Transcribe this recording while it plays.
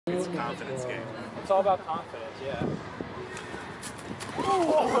confidence game. It's all about confidence, yeah.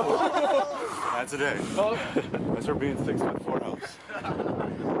 That's a day. That's for being 6'4" helps.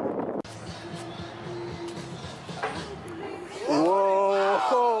 Whoa!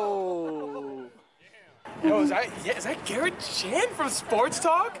 Yo, is that Garrett Chan from Sports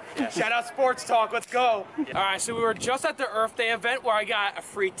Talk? Yeah. Shout out Sports Talk, let's go. Yeah. All right, so we were just at the Earth Day event where I got a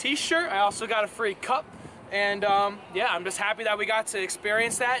free t-shirt. I also got a free cup. And yeah, I'm just happy that we got to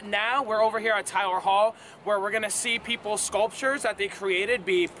experience that. Now we're over here at Tyler Hall where we're gonna see people's sculptures that they created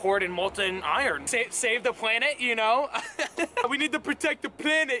be poured in molten iron. Save the planet, you know? We need to protect the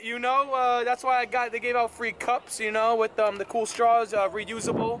planet, you know? That's why they gave out free cups, you know, with the cool straws,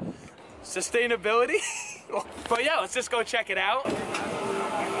 reusable, sustainability. But yeah, let's just go check it out.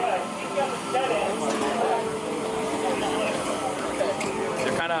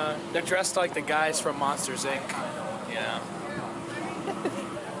 They're dressed like the guys from Monsters Inc. You know.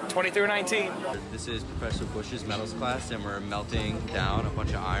 2319. This is Professor Bush's metals class, and we're melting down a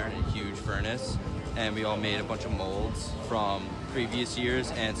bunch of iron in a huge furnace. And we all made a bunch of molds from previous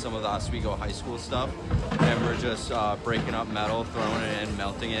years and some of the Oswego High School stuff. And we're just breaking up metal, throwing it in,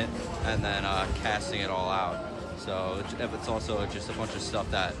 melting it, and then casting it all out. So it's also just a bunch of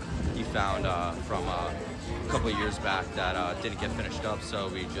stuff that he found from a couple of years back that didn't get finished up, so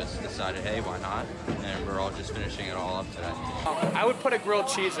we just decided, hey, why not? And we're all just finishing it all up today. I would put a grilled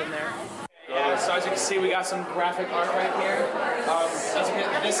cheese in there. Yeah, so as you can see, we got some graphic art right here.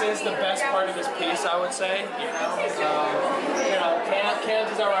 This is the best part of this piece, I would say. You know,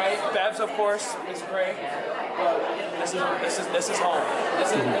 cans is all right. Bevs, of course, is great. But this is home.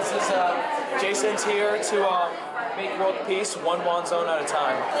 This is Jason's here to make world peace one zone at a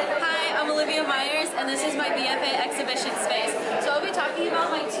time. Hi, I'm Olivia Myers, and this is my BFA exhibition space. So I'll be talking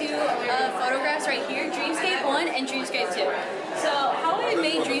about my two photographs right here, Dreamscape 1 and Dreamscape 2. So how I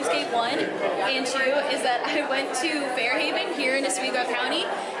made Dreamscape 1 and 2 is that I went to Fairhaven here in Oswego County,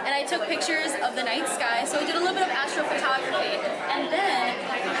 and I took pictures of the night sky. So I did a little bit of astrophotography. And then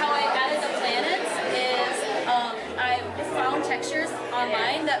how I added the planets is I found textures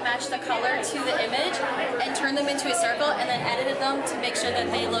online that matched the color to the image and turned them into a circle, and then edited them to make sure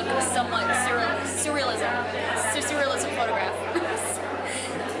that they look somewhat surrealism photograph.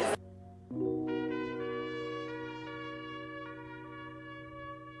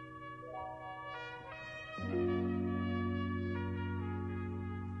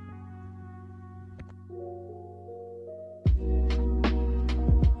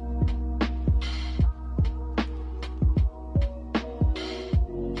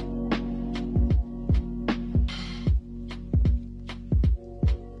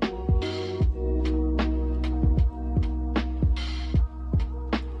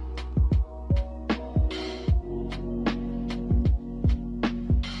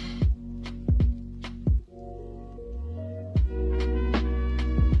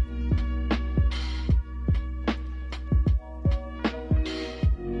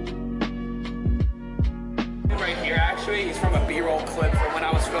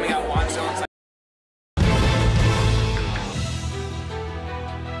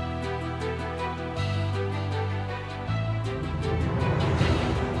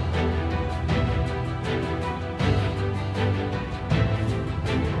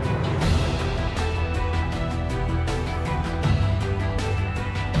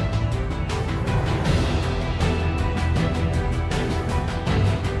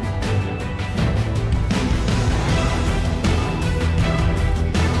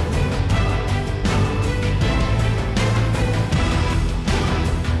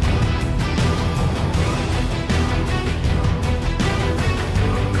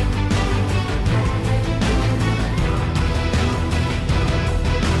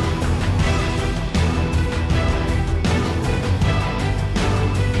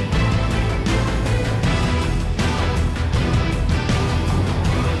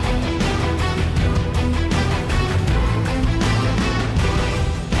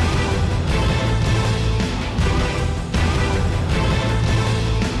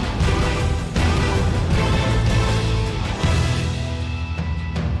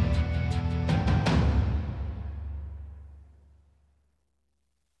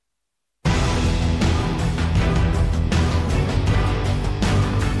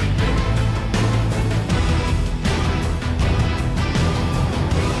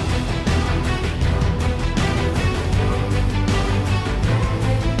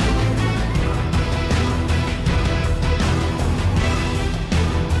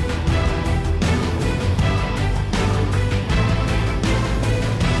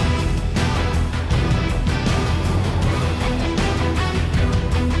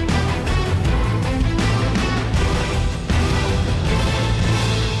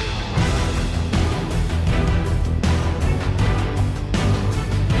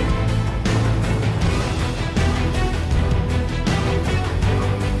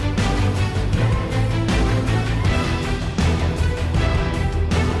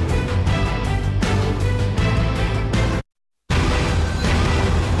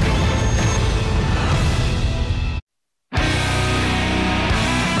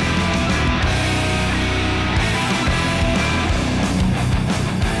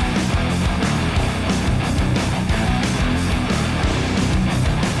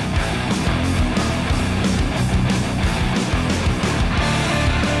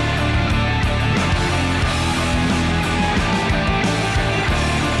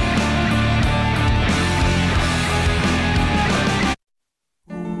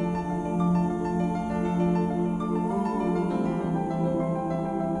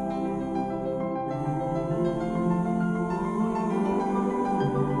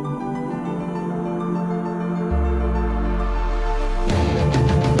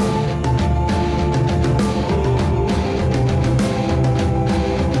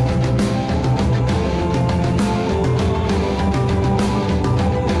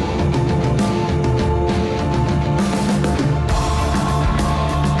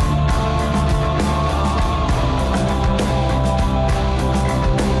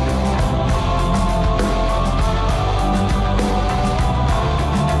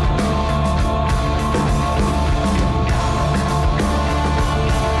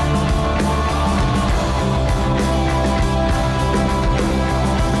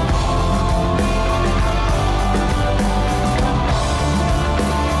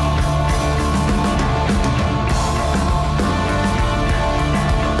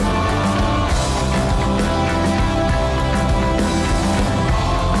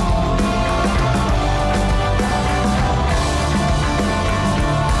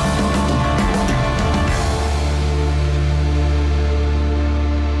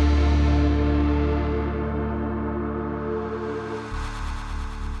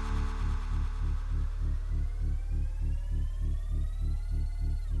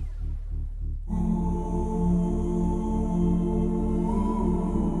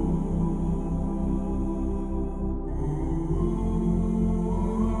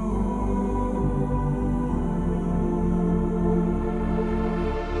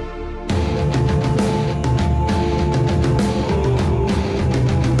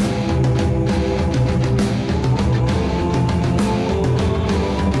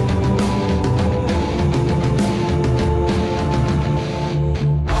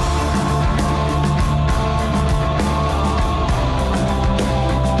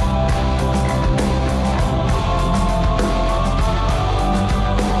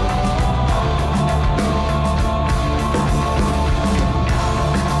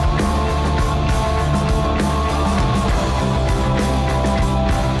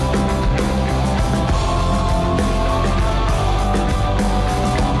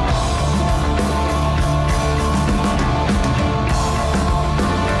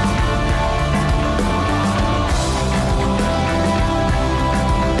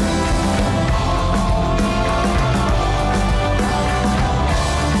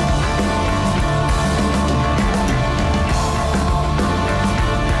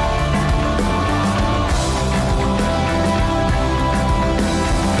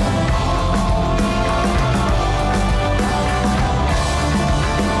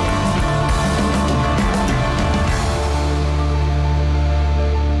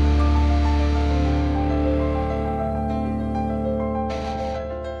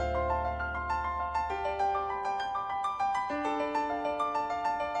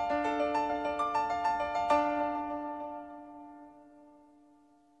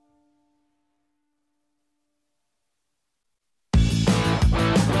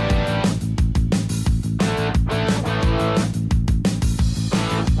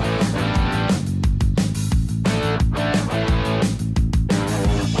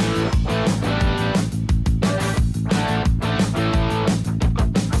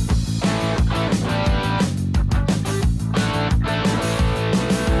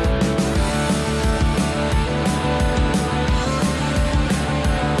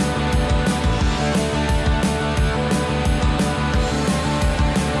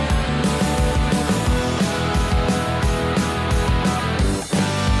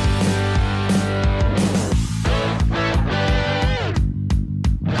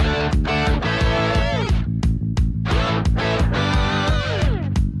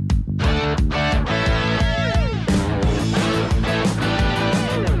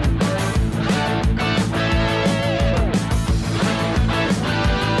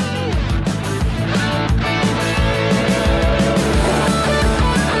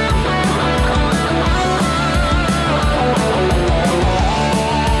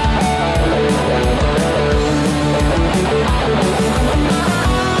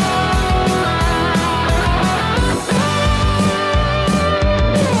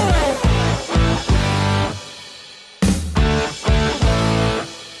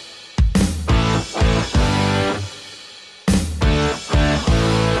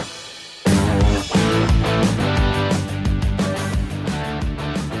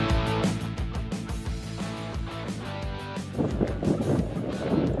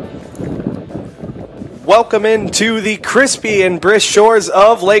 welcome into the crispy and brisk shores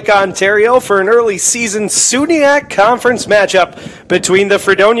of Lake Ontario for an early season SUNY Conference matchup between the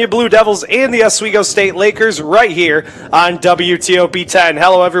Fredonia Blue Devils and the Oswego State Lakers right here on WTOP 10.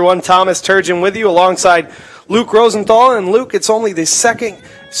 Hello everyone, Thomas Turgeon with you alongside Luke Rosenthal. And Luke, it's only the second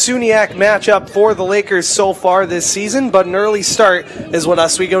SUNY matchup for the Lakers so far this season, but an early start is what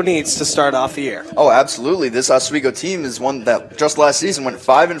Oswego needs to start off the year. Oh, absolutely. This Oswego team is one that just last season went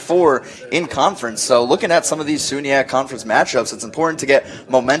 5-4 in conference. So looking at some of these SUNY conference matchups, it's important to get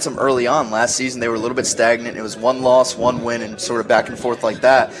momentum early on. Last season they were a little bit stagnant. It was one loss, one win, and sort of back and forth like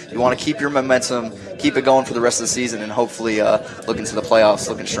that. You want to keep your momentum, keep it going for the rest of the season, and hopefully look into the playoffs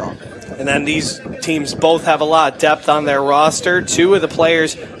looking strong. And then these teams both have a lot of depth on their roster. Two of the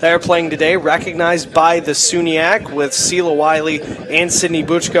players that are playing today recognized by the SUNY with Sela Wiley and Sydney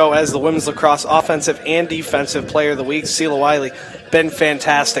Buchko as the Women's Lacrosse Offensive and Defensive Player of the Week. Sela Wiley been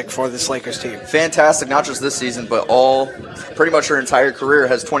fantastic for this Lakers team. Fantastic, not just this season, but pretty much her entire career.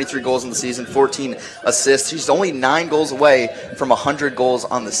 Has 23 goals in the season, 14 assists. She's only 9 goals away from 100 goals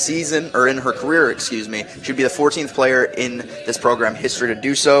on the season, or in her career, excuse me. She'd be the 14th player in this program history to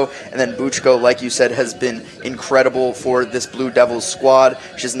do so. And then Buchko, like you said, has been incredible for this Blue Devils squad.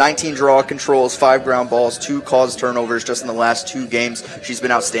 She has 19 draw controls, 5 ground balls, 2 caused turnovers just in the last 2 games. She's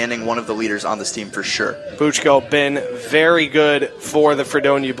been outstanding, one of the leaders on this team for sure. Buchko been very good for the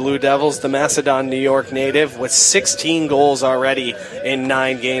Fredonia Blue Devils, the Macedon, New York native, with 16 goals already in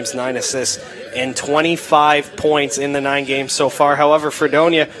 9 games, 9 assists, and 25 points in the 9 games so far. However,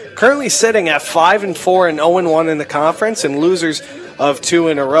 Fredonia currently sitting at 5-4 and 0-1 in the conference, and losers of 2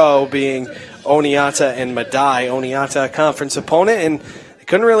 in a row being Oneonta and Madai. Oneonta, a conference opponent, and they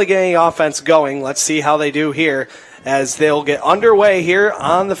couldn't really get any offense going. Let's see how they do here as they'll get underway here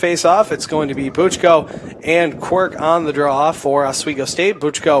on the face-off. It's going to be Buchko and Quirk on the draw for Oswego State.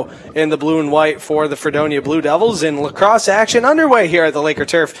 Buchko in the blue and white for the Fredonia Blue Devils. In lacrosse action underway here at the Laker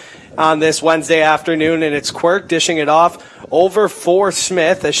Turf on this Wednesday afternoon, and it's Quirk dishing it off over for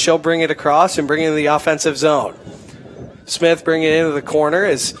Smith as she'll bring it across and bring it into the offensive zone. Smith bringing it into the corner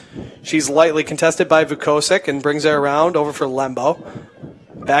as she's lightly contested by Vukosik and brings it around over for Lembo.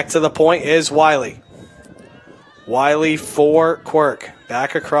 Back to the point is Wiley. Wiley for Quirk.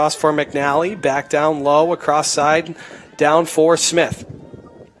 Back across for McNally. Back down low, across side, down for Smith.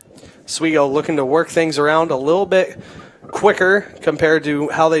 Oswego looking to work things around a little bit quicker compared to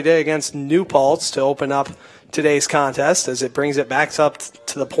how they did against New Paltz to open up today's contest as it brings it back up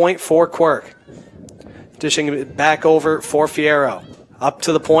to the point for Quirk. Dishing it back over for Fierro. Up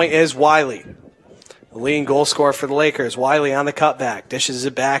to the point is Wiley. The leading goal scorer for the Lakers. Wiley on the cutback. Dishes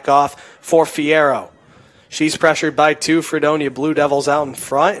it back off for Fierro. She's pressured by 2 Fredonia Blue Devils out in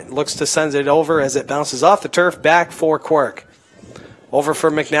front. Looks to send it over as it bounces off the turf back for Quirk. Over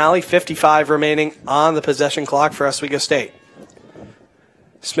for McNally. 55 remaining on the possession clock for Oswego State.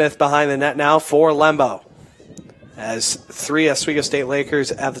 Smith behind the net now for Lembo. As 3 Oswego State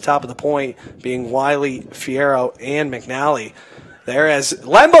Lakers at the top of the point, being Wiley, Fierro, and McNally. There as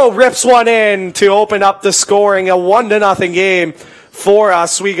Lembo rips one in to open up the scoring, a 1-0 game for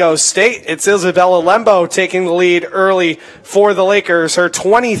Oswego State. It's Isabella Lembo taking the lead early for the Lakers, her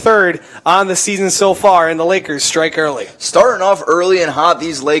 23rd on the season so far, and the Lakers strike early. Starting off early and hot,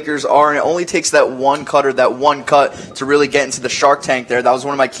 these Lakers are, and it only takes that one cutter, that one cut to really get into the shark tank there. That was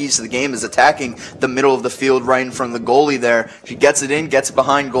one of my keys to the game, is attacking the middle of the field right in front of the goalie there. She gets it in, gets it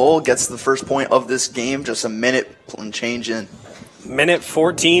behind goal, gets the first point of this game, just a minute and change in. Minute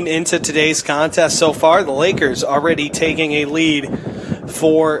 14 into today's contest so far. The Lakers already taking a lead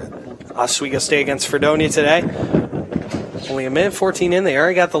for Oswego State against Fredonia today. Only a minute 14 in, they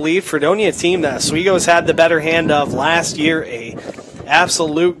already got the lead. Fredonia team that Oswego's had the better hand of last year, a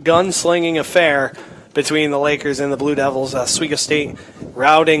absolute gunslinging affair between the Lakers and the Blue Devils. Oswego State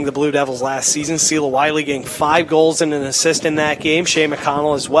routing the Blue Devils last season. Sela Wiley getting 5 goals and an assist in that game. Shea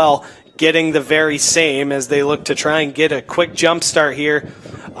McConnell as well, getting the very same as they look to try and get a quick jump start here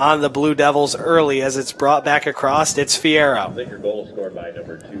on the Blue Devils early as it's brought back across. It's Fierro. Your goal scored by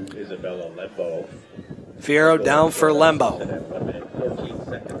number 2, Isabella Lembo. Fierro down for Lembo.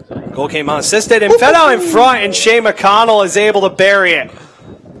 Goal came unassisted and fed out in front, and Shea McConnell is able to bury it.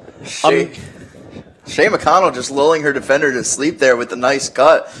 Shea McConnell just lulling her defender to sleep there with a nice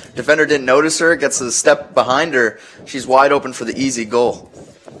cut. Defender didn't notice her, gets a step behind her. She's wide open for the easy goal.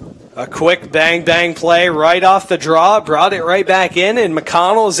 A quick bang-bang play right off the draw, brought it right back in, and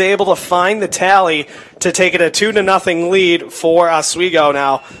McConnell is able to find the tally to take it a 2-0 lead for Oswego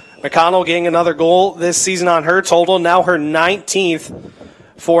now. McConnell getting another goal this season on her total, now her 19th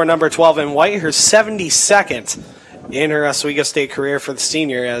for number 12 in white, her 72nd in her Oswego State career for the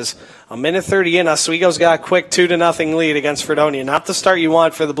senior, as a minute 30 in, Oswego's got a quick 2-0 lead against Fredonia. Not the start you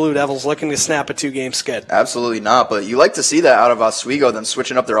want for the Blue Devils, looking to snap a 2-game skid. Absolutely not, but you like to see that out of Oswego, them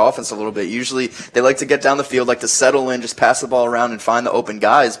switching up their offense a little bit. Usually they like to get down the field, like to settle in, just pass the ball around and find the open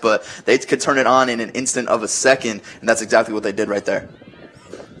guys, but they could turn it on in an instant of a second, and that's exactly what they did right there.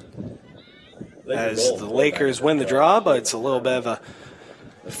 As the Lakers win the draw, but it's a little bit of a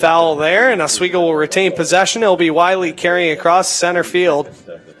foul there, and Oswego will retain possession. It'll be Wiley carrying across center field.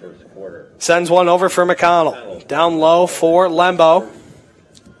 Sends one over for McConnell. Down low for Lembo.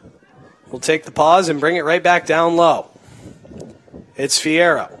 We'll take the pause and bring it right back down low. It's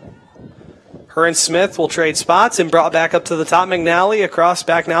Fierro. Her and Smith will trade spots and brought back up to the top. McNally across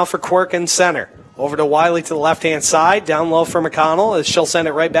back now for Quirk in center. Over to Wiley to the left-hand side. Down low for McConnell as she'll send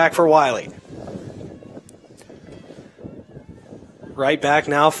it right back for Wiley. Right back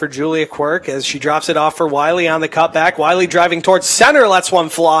now for Julia Quirk as she drops it off for Wiley on the cutback. Wiley driving towards center, lets one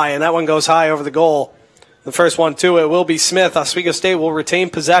fly, and that one goes high over the goal. The first one to it will be Smith. Oswego State will retain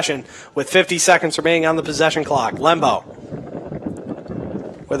possession with 50 seconds remaining on the possession clock. Lembo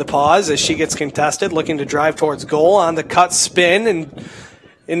with a pause as she gets contested, looking to drive towards goal on the cut spin and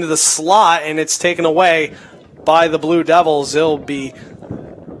into the slot, and it's taken away by the Blue Devils. It'll be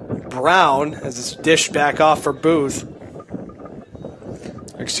Brown as it's dished back off for Booth.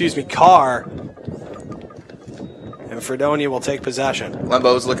 Carr. And Fredonia will take possession.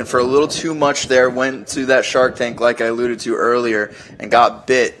 Lembo was looking for a little too much there, went to that shark tank like I alluded to earlier, and got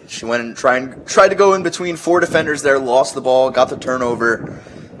bit. She went and tried to go in between 4 defenders there, lost the ball, got the turnover.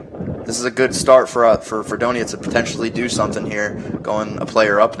 This is a good start for Fredonia to potentially do something here, going a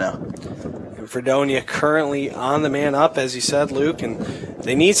player up now. Fredonia currently on the man up, as you said, Luke, and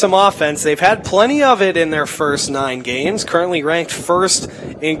they need some offense. They've had plenty of it in their first 9 games, currently ranked first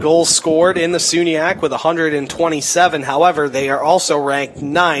in goals scored in the SUNY with 127. However, they are also ranked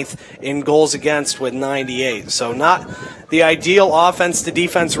 9th in goals against with 98. So not the ideal offense to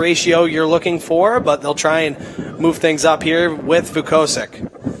defense ratio you're looking for, but they'll try and move things up here with Vukosic.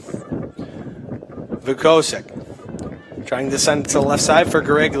 Trying to send it to the left side for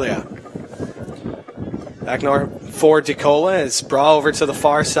Gariglia. Back north for DeCola. It's brought over to the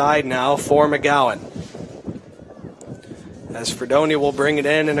far side now for McGowan. As Fredonia will bring it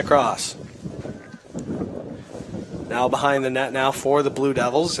in and across. Now behind the net now for the Blue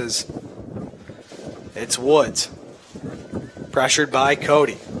Devils is it's Woods. Pressured by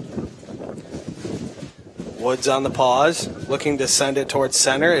Cody. Woods on the pause, looking to send it towards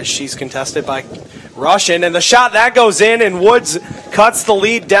center as she's contested by Russian. And the shot, that goes in, and Woods cuts the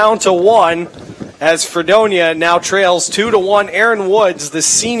lead down to 1. As Fredonia now trails 2-1. Erin Woods, the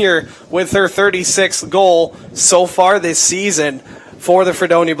senior, with her 36th goal so far this season for the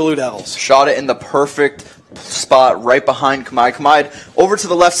Fredonia Blue Devils. Shot it in the perfect spot right behind Kamai. Kamai over to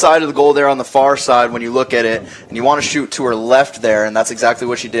the left side of the goal there on the far side when you look at it, and you want to shoot to her left there, and that's exactly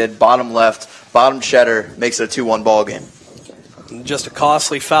what she did. Bottom left, bottom cheddar, makes it a 2-1 ball game. Just a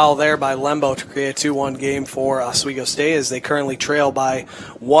costly foul there by Lembo to create a 2-1 game for Oswego State as they currently trail by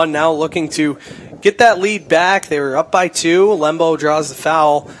 1 now, looking to get that lead back. They were up by 2. Lembo draws the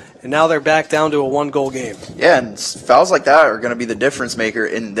foul, and now they're back down to a 1-goal game. Yeah, and fouls like that are going to be the difference maker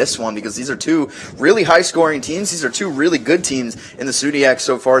in this one because these are 2 really high-scoring teams. These are 2 really good teams in the SUNY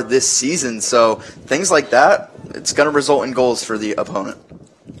so far this season. So things like that, it's going to result in goals for the opponent.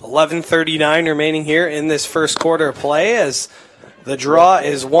 11:39 remaining here in this first quarter of play as the draw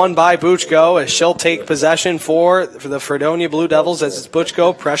is won by Buchko as she'll take possession for the Fredonia Blue Devils as it's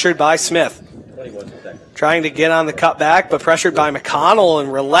Buchko pressured by Smith. Trying to get on the cutback, but pressured by McConnell,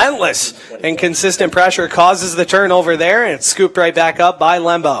 and relentless and consistent pressure causes the turnover there, and it's scooped right back up by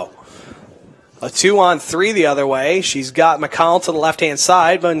Lembo. A 2-on-3 the other way. She's got McConnell to the left-hand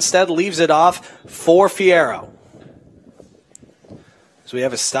side, but instead leaves it off for Fierro. So we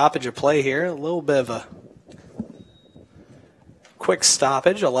have a stoppage of play here, a little bit of a quick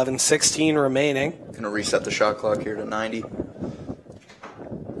stoppage, 11:16 remaining. Going to reset the shot clock here to 90.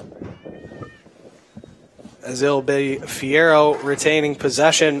 As it'll be Fierro retaining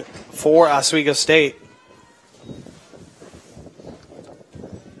possession for Oswego State.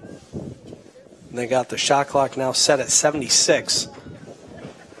 They got the shot clock now set at 76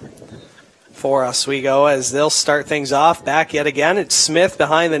 for Oswego as they'll start things off. Back yet again, it's Smith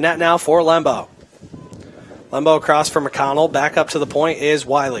behind the net now for Lembo. Lembo across for McConnell. Back up to the point is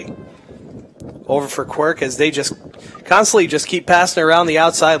Wiley. Over for Quirk as they just constantly just keep passing around the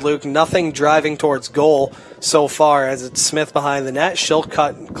outside, Luke. Nothing driving towards goal so far as it's Smith behind the net. She'll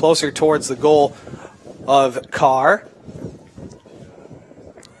cut closer towards the goal of Carr.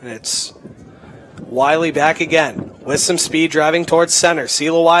 And it's Wiley back again with some speed driving towards center.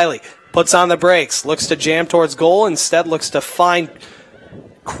 Sheila Wiley puts on the brakes, looks to jam towards goal, instead looks to find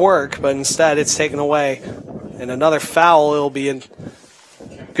Quirk, but instead it's taken away. And another foul. It'll be a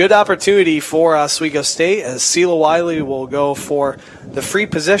good opportunity for Oswego State as Sheila Wiley will go for the free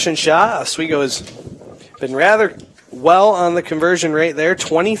position shot. Oswego has been rather well on the conversion rate there,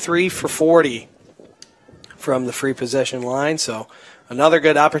 23 for 40 from the free position line. So another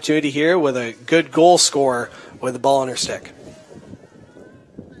good opportunity here with a good goal scorer with the ball in her stick.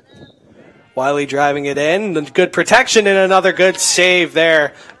 Wiley driving it in. Good protection and another good save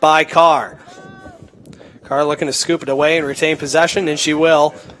there by Carr. Carr looking to scoop it away and retain possession, and she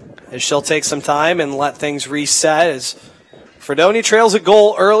will, as she'll take some time and let things reset as Fredonia trails a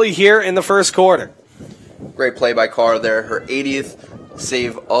goal early here in the first quarter. Great play by Carr there. Her 80th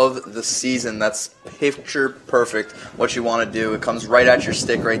save of the season. That's picture perfect what you want to do. It comes right at your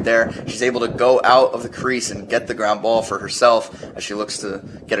stick right there. She's able to go out of the crease and get the ground ball for herself as she looks to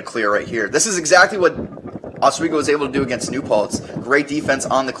get a clear right here. This is exactly what Oswego was able to do against New Paltz. Great defense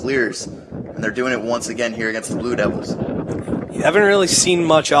on the clears, and they're doing it once again here against the Blue Devils. You haven't really seen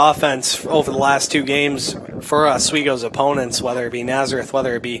much offense over the last two games for Oswego's opponents, whether it be Nazareth,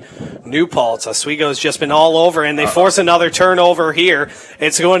 whether it be New Paltz. Oswego's just been all over, and they force another turnover here.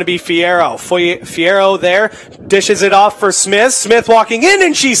 It's going to be Fierro. Fierro there dishes it off for Smith. Smith walking in,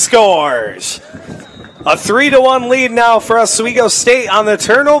 and she scores. A 3-1 lead now for Oswego State on the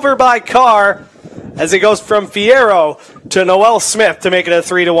turnover by Carr, as it goes from Fierro to Noelle Smith to make it a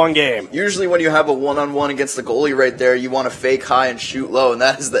 3-1 game. Usually when you have a one-on-one against the goalie right there, you want to fake high and shoot low, and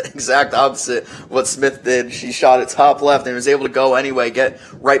that is the exact opposite of what Smith did. She shot it top left and was able to go anyway, get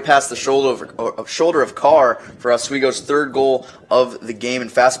right past the shoulder of Carr for Oswego's third goal of the game.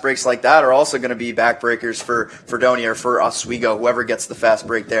 And fast breaks like that are also going to be backbreakers for Fredonia or for Oswego, whoever gets the fast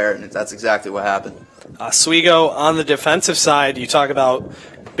break there, and that's exactly what happened. Oswego on the defensive side, you talk about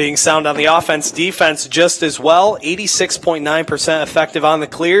being sound on the offense, defense just as well. 86.9% effective on the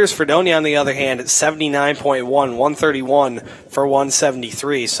clears. Fredonia, on the other hand, at 79.1, 131 for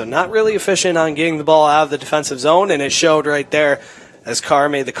 173. So not really efficient on getting the ball out of the defensive zone, and it showed right there as Carr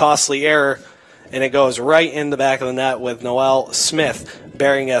made the costly error, and it goes right in the back of the net with Noelle Smith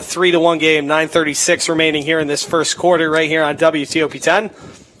bearing a 3-1 game. 9:36 remaining here in this first quarter right here on WTOP 10.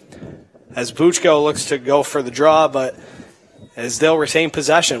 As Buchko looks to go for the draw, but as they'll retain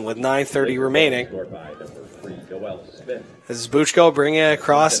possession with 9:30 remaining. As Buchko bringing it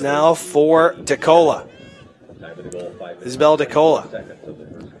across now for DeCola. Isabel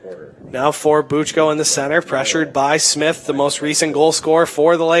DeCola. Now for Buchko in the center, pressured by Smith, the most recent goal scorer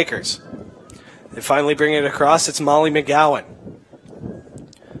for the Lakers. They finally bring it across. It's Molly McGowan.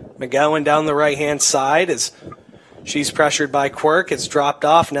 McGowan down the right-hand side as she's pressured by Quirk. It's dropped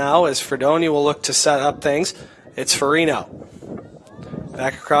off now as Fredonia will look to set up things. It's Farino.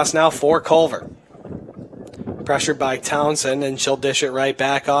 Back across now for Culver. Pressured by Townsend, and she'll dish it right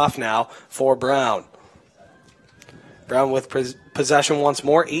back off now for Brown. Brown with possession once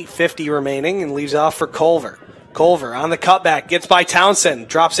more, 8:50 remaining, and leaves off for Culver. Culver on the cutback, gets by Townsend,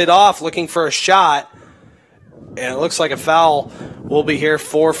 drops it off, looking for a shot, and it looks like a foul will be here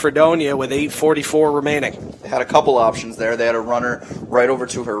for Fredonia with 8:44 remaining. They had a couple options there. They had a runner right over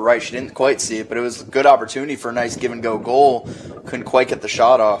to her right. She didn't quite see it, but it was a good opportunity for a nice give-and-go goal. Couldn't quite get the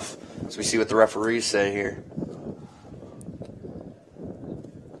shot off. So we see what the referees say here.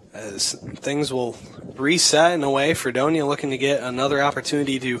 As things will reset in a way, Fredonia looking to get another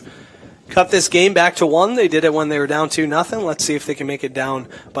opportunity to cut this game back to 1. They did it when they were down 2-0. Let's see if they can make it down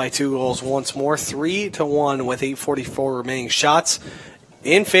by 2 goals once more. 3-1 with 8:44 remaining. Shots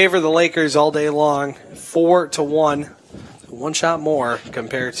in favor of the Lakers all day long. 4-1. 1 shot more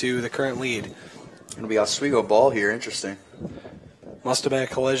compared to the current lead. It'll be Oswego ball here. Interesting. Must have been a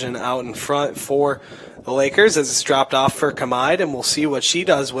collision out in front for the Lakers as it's dropped off for Kamide, and we'll see what she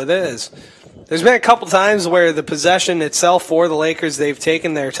does with it. As there's been a couple times where the possession itself for the Lakers, they've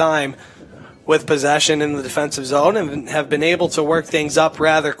taken their time with possession in the defensive zone and have been able to work things up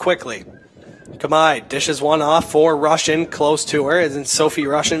rather quickly. Kamide dishes one off for Russian close to her, and Sophie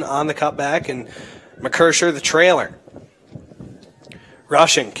Russian on the cutback, and McKersher the trailer.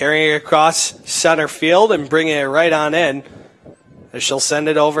 Russian carrying it across center field and bringing it right on in, as she'll send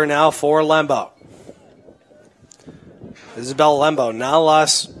it over now for Lembo. Isabel Lembo now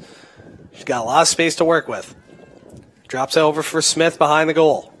lost. She's got a lot of space to work with. Drops it over for Smith behind the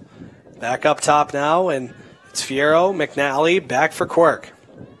goal. Back up top now, and it's Fierro, McNally, back for Quirk.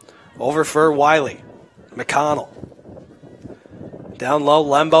 Over for Wiley. McConnell. Down low,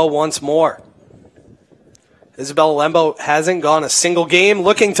 Lembo once more. Isabel Lembo hasn't gone a single game,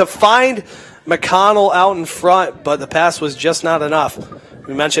 looking to find McConnell out in front, but the pass was just not enough.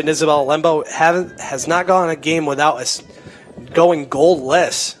 We mentioned Isabella Lembo has not gone a game without us going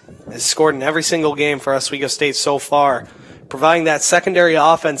goalless. Has scored in every single game for Oswego State so far, providing that secondary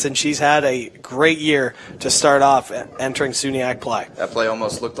offense, and she's had a great year to start off entering SUNY play. That play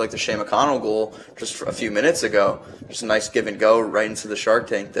almost looked like the Shea McConnell goal just a few minutes ago. Just a nice give and go right into the shark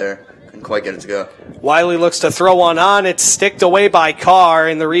tank there. Couldn't quite get it to go. Wiley looks to throw one on. It's sticked away by Carr,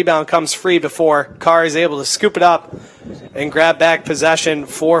 and the rebound comes free before Carr is able to scoop it up and grab back possession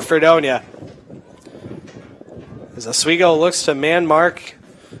for Fredonia. As Oswego looks to man mark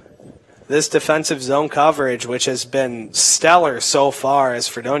this defensive zone coverage, which has been stellar so far, as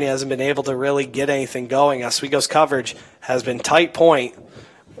Fredonia hasn't been able to really get anything going. Oswego's coverage has been tight point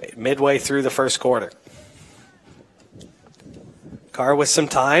midway through the first quarter. Carr with some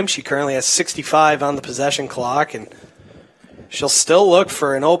time. She currently has 65 on the possession clock, and she'll still look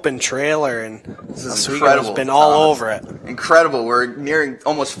for an open trailer, and Oswego's been all over it. Incredible. We're nearing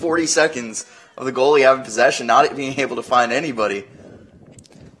almost 40 seconds of the goalie having possession, not being able to find anybody.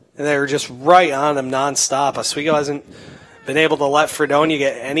 And they were just right on him nonstop. Oswego hasn't been able to let Fredonia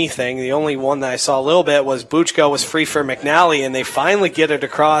get anything. The only one that I saw a little bit was Buchko was free for McNally, and they finally get it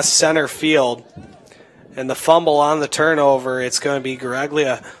across center field. And the fumble on the turnover, it's going to be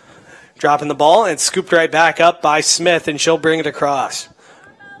Garaglia dropping the ball, and it's scooped right back up by Smith, and she'll bring it across.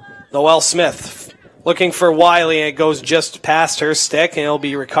 Noelle Smith looking for Wiley, and it goes just past her stick, and it'll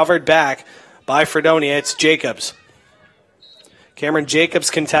be recovered back by Fredonia. It's Jacobs. Cameron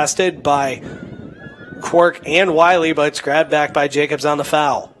Jacobs contested by Quirk and Wiley, but it's grabbed back by Jacobs on the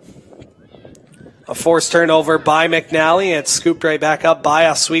foul. A forced turnover by McNally, and it's scooped right back up by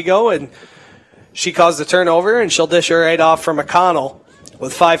Oswego, and she caused the turnover, and she'll dish her right off for McConnell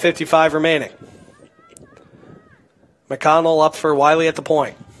with 5:55 remaining. McConnell up for Wiley at the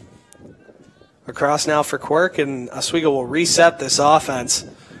point. Across now for Quirk, and Oswego will reset this offense,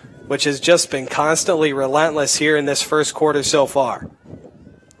 which has just been constantly relentless here in this first quarter so far.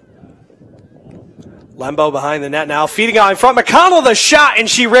 Lembo behind the net now, feeding out in front. McConnell the shot, and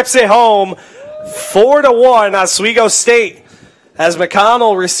she rips it home. 4-1 Oswego State, as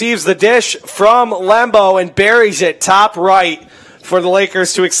McConnell receives the dish from Lembo and buries it top right for the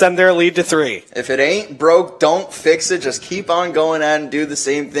Lakers to extend their lead to 3. If it ain't broke, don't fix it. Just keep on going at and do the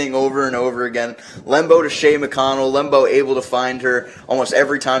same thing over and over again. Lembo to Shea McConnell. Lembo able to find her almost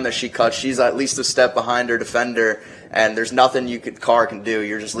every time that she cuts. She's at least a step behind her defender, and there's nothing Carr can do.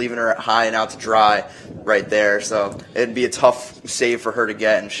 You're just leaving her high and out to dry right there. So it'd be a tough save for her to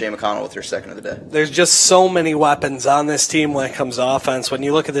get, and Shea McConnell with her second of the day. There's just so many weapons on this team when it comes to offense. When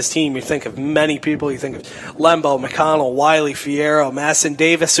you look at this team, you think of many people. You think of Lembo, McConnell, Wiley, Fierro, Masson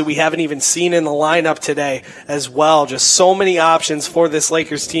Davis, who we haven't even seen in the lineup today as well. Just so many options for this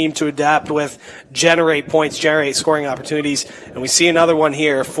Lakers team to adapt with, generate points, generate scoring opportunities. And we see another one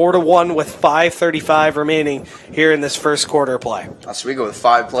here, 4-1 with 5:35 remaining here in this first quarter play. Oswego with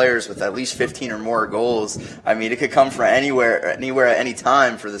 5 players with at least 15 or more goals. I mean, it could come from anywhere at any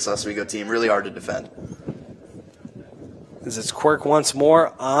time for this Oswego team. Really hard to defend. As it's Quirk once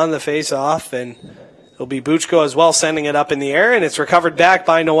more on the face-off, and it'll be Buchko as well sending it up in the air, and it's recovered back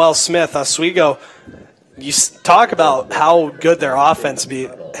by Noelle Smith. Oswego, you talk about how good their offense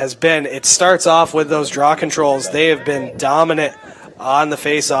has been. It starts off with those draw controls. They have been dominant on the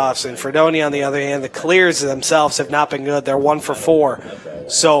face-offs, and Fredonia, on the other hand, the clears themselves have not been good. They're 1 for 4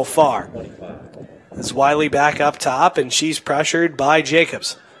 so far. It's Wiley back up top, and she's pressured by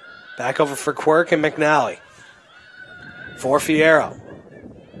Jacobs. Back over for Quirk and McNally. For Fierro.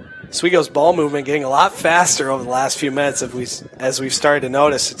 Oswego's ball movement getting a lot faster over the last few minutes as we've started to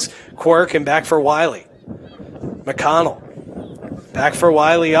notice. It's Quirk and back for Wiley. McConnell. Back for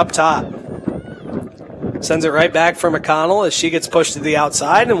Wiley up top. Sends it right back for McConnell as she gets pushed to the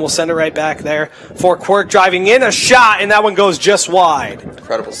outside, and we'll send it right back there for Quirk driving in. A shot, and that one goes just wide.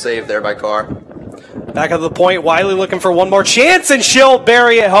 Incredible save there by Carr. Back up the point, Wiley looking for one more chance, and she'll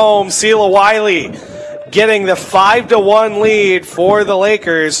bury it home. Sela Wiley getting the 5-1 lead for the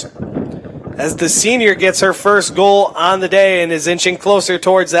Lakers as the senior gets her first goal on the day and is inching closer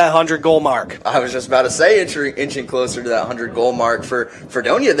towards that 100-goal mark. I was just about to say inching closer to that 100-goal mark for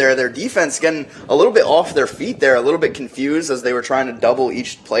Fredonia there. Their defense getting a little bit off their feet there, a little bit confused as they were trying to double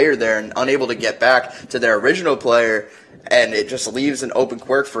each player there and unable to get back to their original player. And it just leaves an open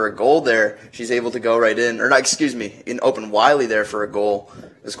Quirk for a goal there. She's able to go right in, or not, excuse me, an open Wiley there for a goal.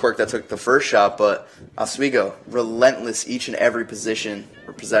 It was Quirk that took the first shot, but Oswego, relentless each and every possession,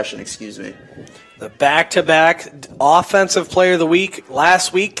 excuse me. The back-to-back offensive player of the week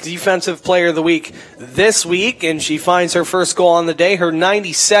last week, defensive player of the week this week, and she finds her first goal on the day, her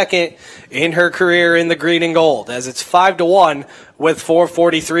 92nd in her career in the green and gold, as it's 5-1 with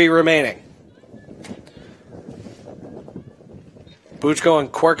 4:43 remaining. Buchko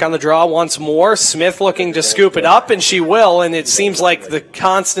and Quirk on the draw once more. Smith looking to scoop it up, and she will, and it seems like the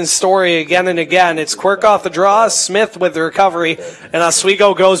constant story again and again. It's Quirk off the draw, Smith with the recovery, and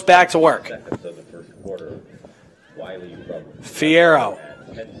Oswego goes back to work. Fierro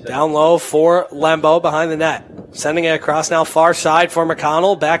down low for Lembo behind the net. Sending it across now far side for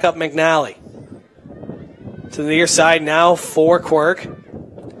McConnell. Back up McNally. To the near side now for Quirk.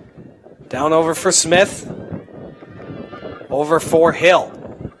 Down over for Smith. Over for Hill.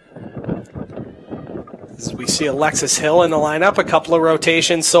 As we see Alexis Hill in the lineup. A couple of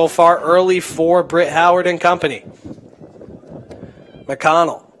rotations so far early for Britt Howard and company.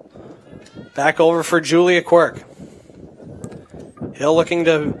 McConnell. Back over for Julia Quirk. Hill looking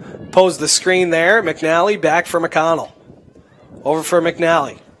to pose the screen there. McNally back for McConnell. Over for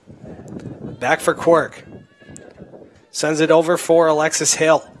McNally. Back for Quirk. Sends it over for Alexis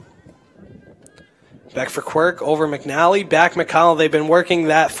Hill. Back for Quirk, over McNally, back McConnell. They've been working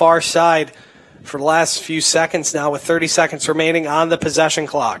that far side for the last few seconds now with 30 seconds remaining on the possession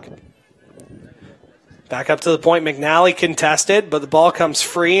clock. Back up to the point, McNally contested, but the ball comes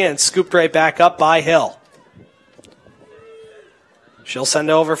free and scooped right back up by Hill. She'll send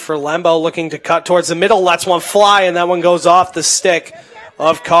it over for Lembo, looking to cut towards the middle, lets one fly, and that one goes off the stick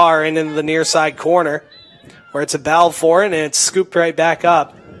of Carr and into the near side corner, where it's a battle for it, and it's scooped right back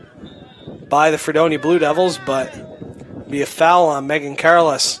up by the Fredonia Blue Devils, but be a foul on Megan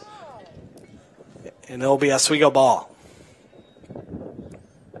Careless, and it'll be Oswego ball.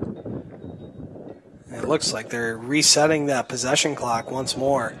 It looks like they're resetting that possession clock once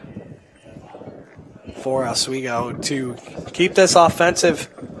more for Oswego to keep this offensive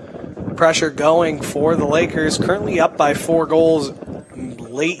pressure going for the Lakers. Currently up by 4 goals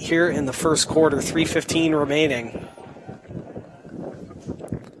late here in the first quarter, 3:15 remaining.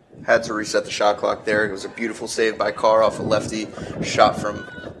 Had to reset the shot clock there. It was a beautiful save by Carr off a lefty shot from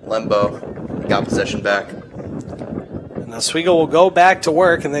Lembo. Got possession back. And Oswego will go back to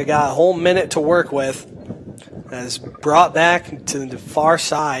work, and they got a whole minute to work with. As brought back to the far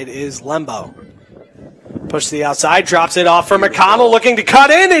side is Lembo. Push to the outside, drops it off for McConnell, looking to cut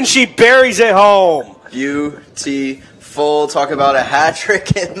in, and she buries it home. Beautiful. Talk about a hat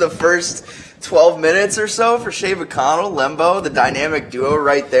trick in the first 12 minutes or so for Shea McConnell. Lembo, the dynamic duo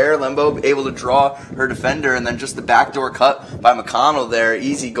right there. Lembo able to draw her defender, and then just the backdoor cut by McConnell there.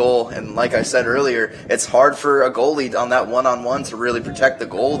 Easy goal. And like I said earlier, it's hard for a goalie on that one-on-one to really protect the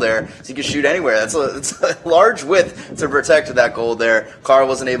goal there. So you can shoot anywhere. It's a large width to protect that goal there. Carl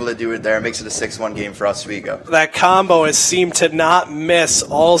wasn't able to do it there. It makes it a 6-1 game for Oswego. That combo has seemed to not miss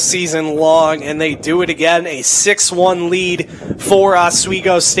all season long, and they do it again. A 6-1 lead for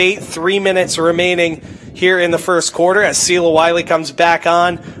Oswego State. 3 minutes remaining here in the first quarter as Sela Wiley comes back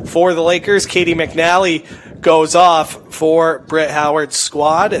on for the Lakers. Katie McNally goes off for Britt Howard's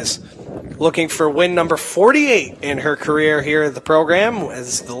squad, is looking for win number 48 in her career here at the program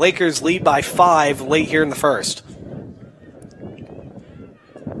as the Lakers lead by 5 late here in the first.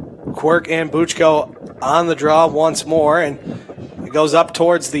 Quirk and Buchko on the draw once more, and it goes up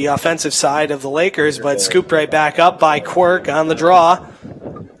towards the offensive side of the Lakers, but scooped right back up by Quirk on the draw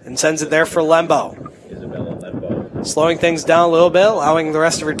and sends it there for Lembo. Slowing things down a little bit, allowing the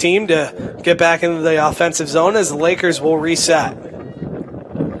rest of her team to get back into the offensive zone as the Lakers will reset.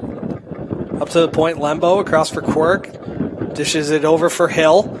 Up to the point, Lembo across for Quirk, dishes it over for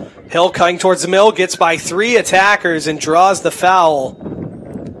Hill. Hill cutting towards the middle, gets by 3 attackers and draws the foul.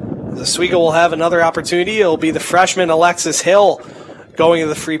 The Oswego will have another opportunity. It'll be the freshman Alexis Hill going to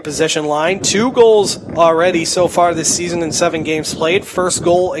the free position line. 2 goals already so far this season in 7 games played. First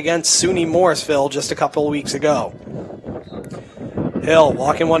goal against SUNY Morrisville just a couple of weeks ago. Hill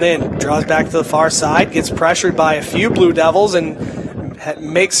walking one in, draws back to the far side, gets pressured by a few Blue Devils and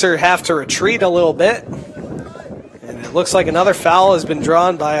makes her have to retreat a little bit. And it looks like another foul has been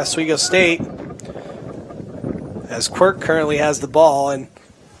drawn by Oswego State as Quirk currently has the ball, and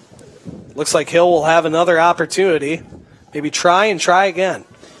looks like Hill will have another opportunity. Maybe try again.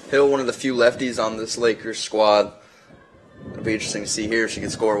 Hill, one of the few lefties on this Lakers squad. It'll be interesting to see here if she can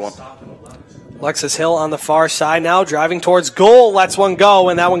score one. Alexis Hill on the far side now, driving towards goal, lets one go,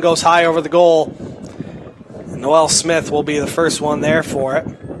 and that one goes high over the goal. Noelle Smith will be the first one there for it.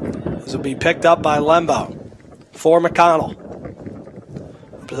 This will be picked up by Lembo for McConnell.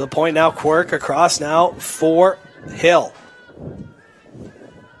 To the point now, Quirk across now for Hill.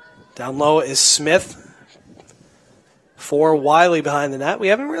 Down low is Smith for Wiley behind the net. We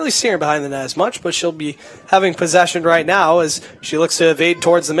haven't really seen her behind the net as much, but she'll be having possession right now as she looks to evade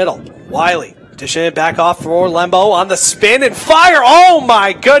towards the middle. Wiley dishing it back off for Lembo on the spin and fire. Oh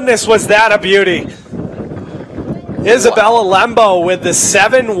my goodness, was that a beauty. Isabella Lembo with the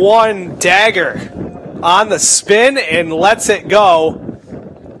 7-1 dagger on the spin and lets it go.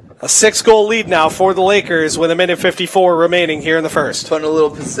 A 6-goal lead now for the Lakers with 1:54 remaining here in the first. Putting a little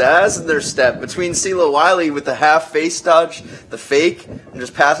pizzazz in their step between CeeLo Wiley with the half face dodge, the fake, and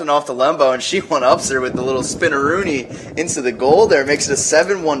just passing off to Lembo, and she one-ups her with the little spinneroonie into the goal there. Makes it a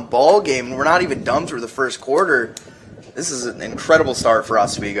 7-1 ball game, and we're not even done through the first quarter. This is an incredible start for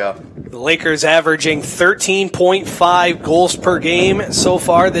Oswego. The Lakers averaging 13.5 goals per game so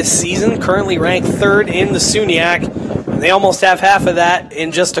far this season, currently ranked 3rd in the SUNYAC. They almost have half of that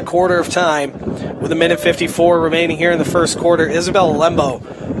in just a quarter of time with 1:54 remaining here in the first quarter. Isabella Lembo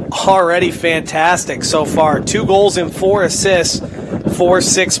already fantastic so far. 2 goals and 4 assists for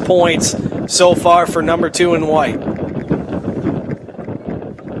 6 points so far for number 2 in white.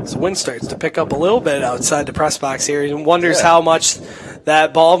 So wind starts to pick up a little bit outside the press box here and wonders how much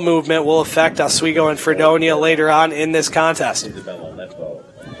that ball movement will affect Oswego and Fredonia later on in this contest.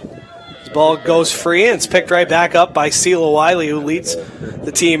 Ball goes free, and it's picked right back up by CeeLo Wiley, who leads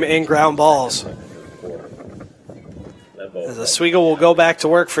the team in ground balls. As Oswego will go back to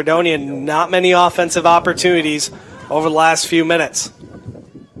work, Fredonia, not many offensive opportunities over the last few minutes.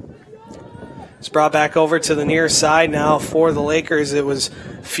 It's brought back over to the near side now for the Lakers. It was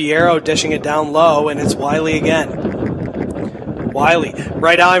Fierro dishing it down low, and it's Wiley again. Wiley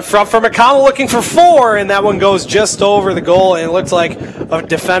right out in front for McConnell, looking for 4, and that one goes just over the goal, and it looked like a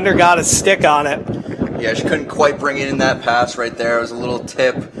defender got a stick on it. Yeah, she couldn't quite bring it in that pass right there. It was a little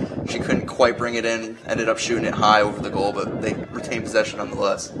tip. She couldn't quite bring it in. Ended up shooting it high over the goal, but they retained possession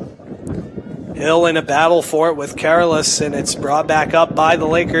nonetheless. Hill in a battle for it with Careless, and it's brought back up by the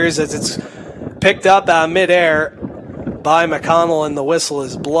Lakers as it's picked up out of midair by McConnell, and the whistle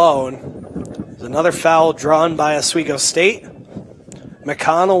is blown. There's another foul drawn by Oswego State.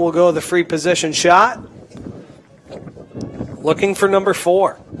 McConnell will go the free position shot, looking for number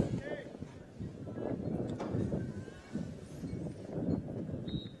 4.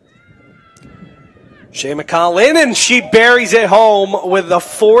 Shea McConnell in, and she buries it home with the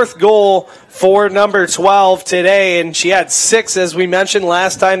 4th goal for number 12 today, and she had 6, as we mentioned,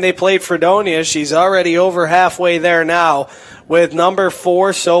 last time they played Fredonia. She's already over halfway there now with number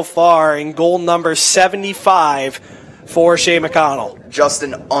 4 so far, and goal number 75 for Shea McConnell. Just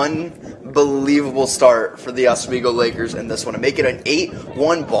an unbelievable start for the Oswego Lakers in this one to make it an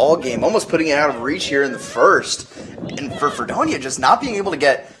 8-1 ball game, almost putting it out of reach here in the first. And for Fredonia, just not being able to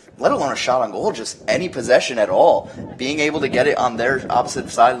get, let alone a shot on goal, just any possession at all, being able to get it on their opposite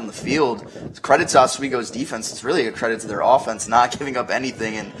side of the field. It's credit to Oswego's defense. It's really a credit to their offense, not giving up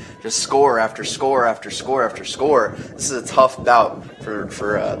anything and just score after score after score after score. This is a tough bout for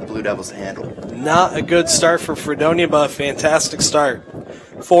the Blue Devils to handle. Not a good start for Fredonia, but a fantastic start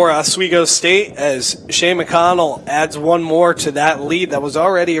for Oswego State as Shea McConnell adds 1 more to that lead that was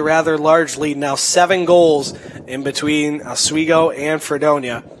already a rather large lead. Now 7 goals in between Oswego and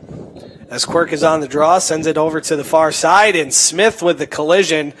Fredonia. As Quirk is on the draw, sends it over to the far side, and Smith with the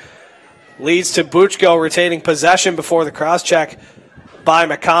collision leads to Buchko retaining possession before the cross-check by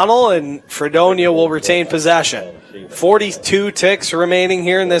McConnell, and Fredonia will retain possession. 42 ticks remaining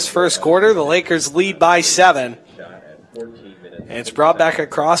here in this first quarter. The Lakers lead by 7. And it's brought back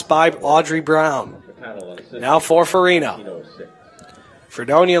across by Audrey Brown. Now for Farina.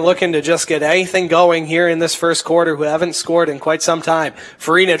 Fredonia looking to just get anything going here in this first quarter, who haven't scored in quite some time.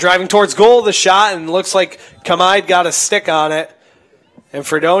 Farina driving towards goal, the shot, and looks like Kamide got a stick on it. And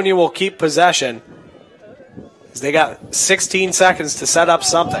Fredonia will keep possession. They got 16 seconds to set up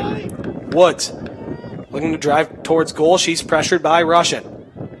something. Woods looking to drive towards goal. She's pressured by Russian.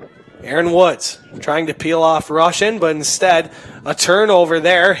 Aaron Woods trying to peel off Russian, but instead a turnover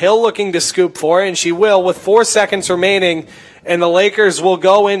there. Hill looking to scoop for it, and she will with 4 seconds remaining. And the Lakers will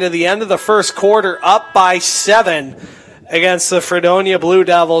go into the end of the first quarter up by 7 against the Fredonia Blue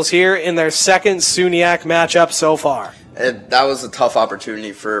Devils here in their second SUNYAC matchup so far. That was a tough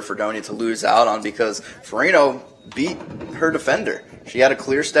opportunity for Fredonia to lose out on because Farino beat her defender. She had a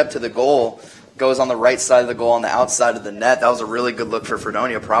clear step to the goal, goes on the right side of the goal on the outside of the net. That was a really good look for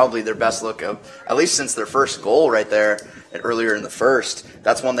Fredonia, probably their best look of, at least since their first goal right there earlier in the first.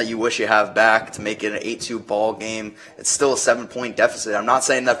 That's one that you wish you have back to make it an 8-2 ball game. It's still a 7-point deficit. I'm not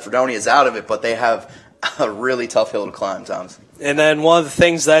saying that Fredonia is out of it, but they have a really tough hill to climb, Thomas. And then one of the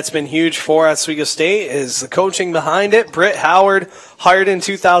things that's been huge for Oswego State is the coaching behind it. Britt Howard, hired in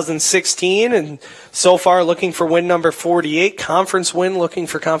 2016, and so far looking for win number 48. Conference win, looking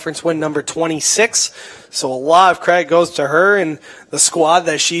for conference win number 26. So a lot of credit goes to her and the squad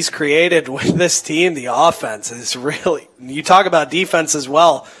that she's created with this team. The offense is really, you talk about defense as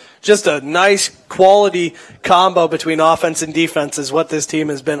well. Just a nice quality combo between offense and defense is what this team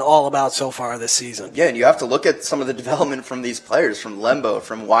has been all about so far this season. Yeah, and you have to look at some of the development from these players, from Lembo,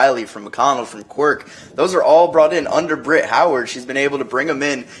 from Wiley, from McConnell, from Quirk. Those are all brought in under Britt Howard. She's been able to bring them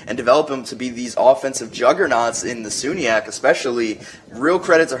in and develop them to be these offensive juggernauts in the SUNYAC, especially. Real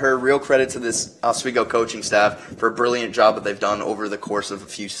credit to her, real credit to this Oswego coaching staff for a brilliant job that they've done over the course of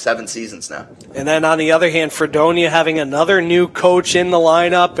 7 seasons now. And then on the other hand, Fredonia having another new coach in the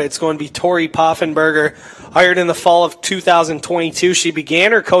lineup. It's going to be Tori Poffenberger, hired in the fall of 2022. She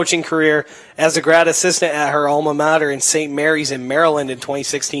began her coaching career as a grad assistant at her alma mater in St. Mary's in Maryland in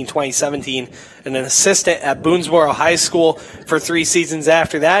 2016-2017, and an assistant at Boonesboro High School for 3 seasons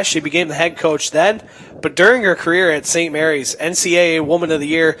after that. She became the head coach then, but during her career at St. Mary's, NCAA Woman of the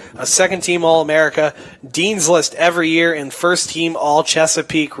Year, a second-team All-America, Dean's List every year, and first-team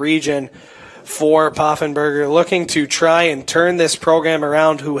All-Chesapeake region for Poffenberger, looking to try and turn this program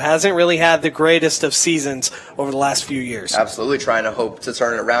around, who hasn't really had the greatest of seasons over the last few years. Absolutely trying to hope to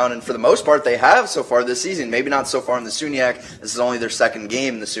turn it around, and for the most part they have so far this season. Maybe not so far in the SUNYAC. This is only their second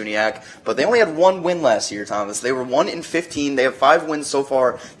game in the SUNYAC, but they only had 1 win last year, Thomas. They were 1-15. They have 5 wins so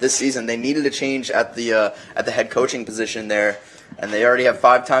far this season. They needed a change at the head coaching position there, and they already have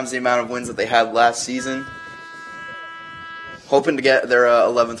 5 times the amount of wins that they had last season. Hoping to get their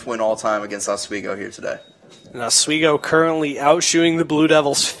 11th win all-time against Oswego here today. And Oswego currently outshooting the Blue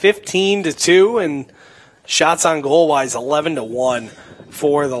Devils 15-2, and shots on goal-wise 11-1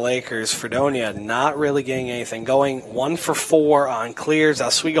 for the Lakers. Fredonia not really getting anything going. 1 for 4 on clears.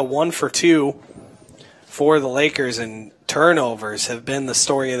 Oswego 1 for 2 for the Lakers, and turnovers have been the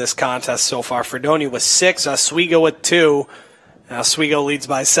story of this contest so far. Fredonia with 6, Oswego with 2. Oswego leads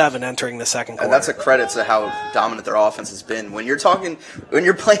by 7 entering the second quarter. And that's a credit to how dominant their offense has been. When you're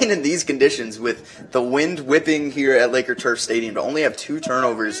playing in these conditions with the wind whipping here at Laker Turf Stadium, to only have 2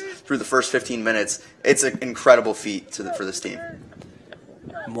 turnovers through the first 15 minutes, it's an incredible feat for this team.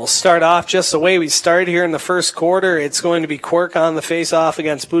 And we'll start off just the way we started here in the first quarter. It's going to be Quirk on the face-off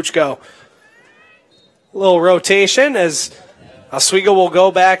against Buchko. Little rotation as Oswego will go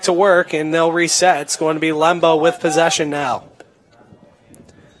back to work and they'll reset. It's going to be Lembo with possession now.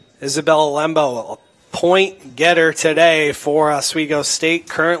 Isabella Lembo, a point getter today for Oswego State,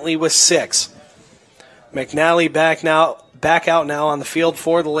 currently with 6. McNally back out now on the field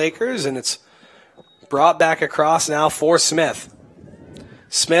for the Lakers, and it's brought back across now for Smith.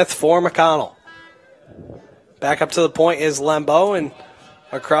 Smith for McConnell. Back up to the point is Lembo, and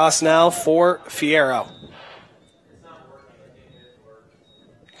across now for Fierro.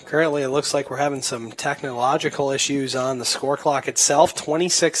 Currently, it looks like we're having some technological issues on the score clock itself.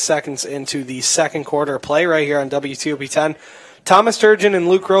 26 seconds into the second quarter of play right here on WTOP 10. Thomas Turgeon and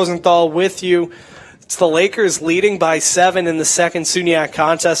Luke Rosenthal with you. It's the Lakers leading by 7 in the second SUNYAC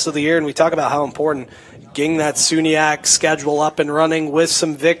contest of the year, and we talk about how important getting that SUNYAC schedule up and running with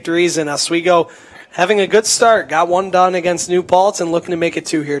some victories. And Oswego having a good start. Got 1 done against New Paltz and looking to make it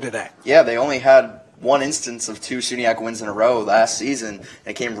 2 here today. Yeah, they only had 1 instance of 2 SUNYAC wins in a row last season, and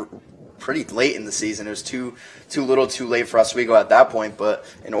it came pretty late in the season. It was too little too late for Oswego at that point, but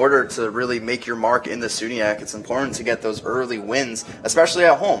in order to really make your mark in the SUNYAC, it's important to get those early wins, especially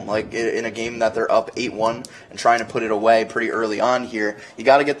at home, like in a game that they're up 8-1 and trying to put it away pretty early on here. You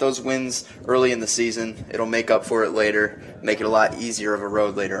got to get those wins early in the season. It'll make up for it later, make it a lot easier of a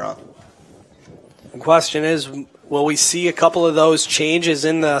road later on. The question is, will we see a couple of those changes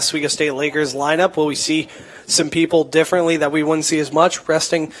in the Oswego State Lakers lineup? Will we see some people differently that we wouldn't see as much,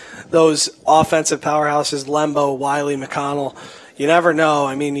 resting those offensive powerhouses, Lembo, Wiley, McConnell? You never know.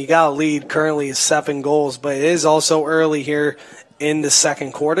 I mean, you got a lead currently is 7 goals, but it is also early here in the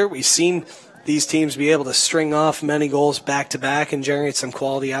second quarter. We've seen these teams be able to string off many goals back-to-back and generate some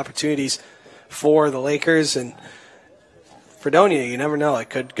quality opportunities for the Lakers. And Fredonia, you never know.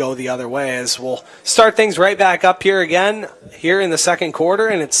 It could go the other way, as we'll start things right back up here again here in the second quarter,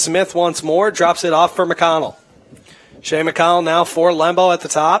 and it's Smith once more, drops it off for McConnell. Shay McConnell now for Lembo at the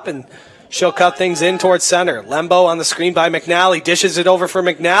top, and she'll cut things in towards center. Lembo on the screen by McNally, dishes it over for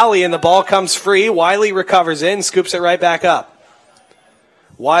McNally, and the ball comes free. Wiley recovers in, scoops it right back up.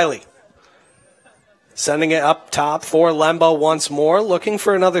 Wiley sending it up top for Lembo once more, looking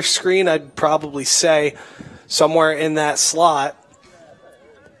for another screen, I'd probably say, somewhere in that slot.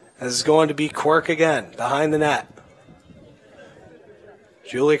 This is going to be Quirk again, behind the net.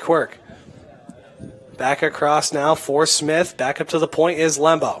 Julie Quirk. Back across now for Smith. Back up to the point is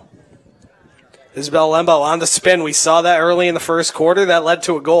Lembo. Isabel Lembo on the spin. We saw that early in the first quarter. That led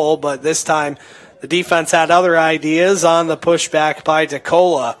to a goal, but this time the defense had other ideas on the pushback by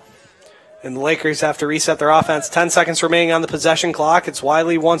DeCola. And the Lakers have to reset their offense. 10 seconds remaining on the possession clock. It's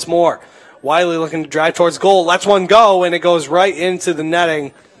Wiley once more. Wiley looking to drive towards goal. Lets one go, and it goes right into the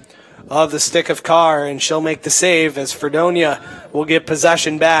netting of the stick of Carr, and she'll make the save as Fredonia will get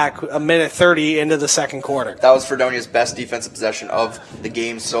possession back a minute 30 into the second quarter. That was Fredonia's best defensive possession of the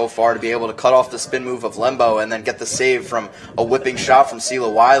game so far, to be able to cut off the spin move of Lembo and then get the save from a whipping shot from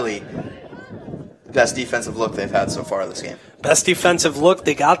Sela Wiley. Best defensive look they've had so far this game. Best defensive look.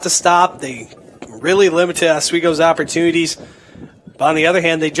 They got the stop. They really limited Oswego's opportunities. But on the other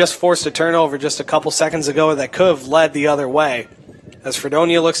hand, they just forced a turnover just a couple seconds ago that could have led the other way. As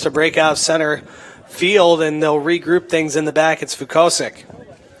Fredonia looks to break out center field, and they'll regroup things in the back, it's Vukosic.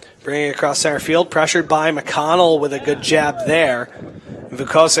 Bringing it across center field, pressured by McConnell with a good jab there.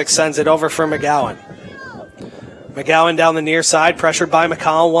 Vukosic sends it over for McGowan. McGowan down the near side, pressured by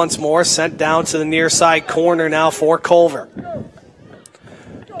McConnell once more, sent down to the near side corner now for Culver.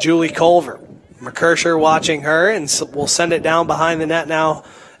 Julie Culver. McKersher watching her, and will send it down behind the net now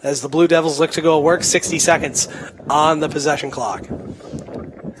as the Blue Devils look to go work. 60 seconds on the possession clock.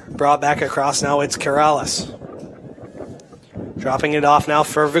 Brought back across now, it's Corrales. Dropping it off now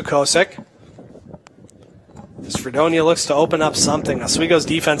for Vukosic. As Fredonia looks to open up something. Oswego's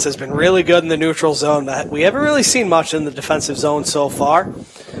defense has been really good in the neutral zone, but we haven't really seen much in the defensive zone so far.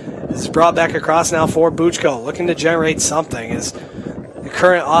 This is brought back across now for Buchko, looking to generate something. As the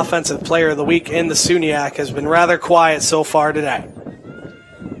current offensive player of the week in the SUNYAC has been rather quiet so far today.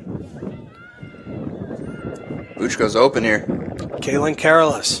 Buchko's open here. Kaylin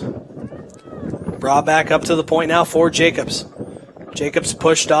Carolus. Brought back up to the point now for Jacobs. Jacobs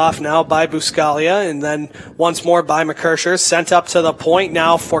pushed off now by Buscalia, and then once more by McKersher. Sent up to the point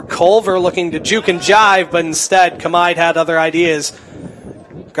now for Culver, looking to juke and jive, but instead Kamide had other ideas.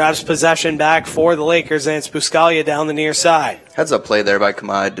 Grabs possession back for the Lakers, and it's Buscalia down the near side. Heads up play there by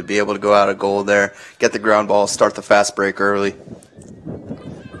Kamide to be able to go out of goal there, get the ground ball, start the fast break early.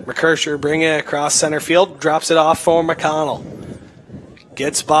 McKersher bringing it across center field, drops it off for McConnell.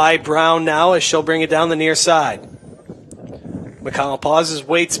 Gets by Brown now as she'll bring it down the near side. McConnell pauses,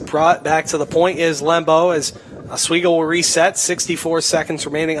 waits, brought back to the point is Lembo as Oswego will reset. 64 seconds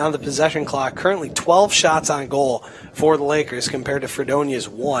remaining on the possession clock. Currently 12 shots on goal for the Lakers compared to Fredonia's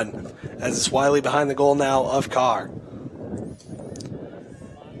 1, as it's Wiley behind the goal now of Carr.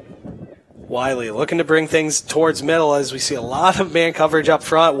 Wiley looking to bring things towards middle as we see a lot of man coverage up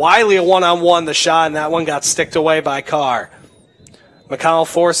front. Wiley a one-on-one, the shot, and that one got sticked away by Carr. McConnell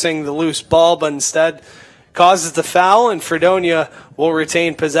forcing the loose ball, but instead causes the foul, and Fredonia will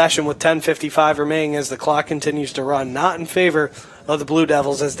retain possession with 10:55 remaining as the clock continues to run. Not in favor of the Blue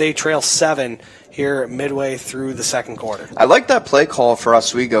Devils as they trail 7 here midway through the second quarter. I like that play call for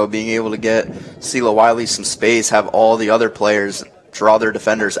Oswego, being able to get Sela Wiley some space, have all the other players draw their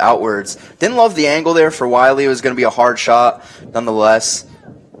defenders outwards. Didn't love the angle there for Wiley. It was going to be a hard shot nonetheless,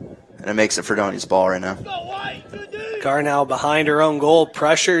 and it makes it Fredonia's ball right now. Carr now behind her own goal,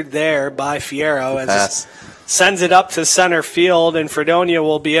 pressured there by Fierro as sends it up to center field, and Fredonia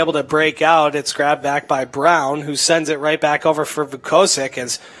will be able to break out. It's grabbed back by Brown, who sends it right back over for Vukosic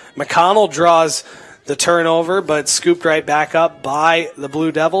as McConnell draws the turnover, but scooped right back up by the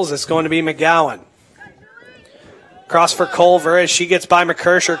Blue Devils. It's going to be McGowan. Cross for Culver as she gets by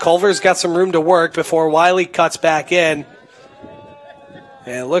McKersher. Culver's got some room to work before Wiley cuts back in.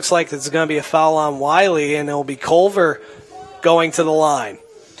 And it looks like it's going to be a foul on Wiley, and it'll be Culver going to the line.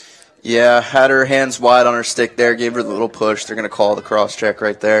 Yeah, had her hands wide on her stick there, gave her the little push. They're going to call the cross check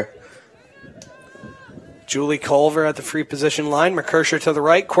right there. Julie Culver at the free position line. McKersher to the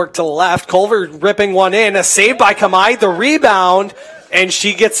right, Quirk to the left. Culver ripping one in. A save by Kamai, the rebound, and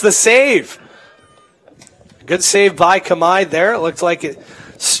she gets the save. Good save by Kamai there. It looked like it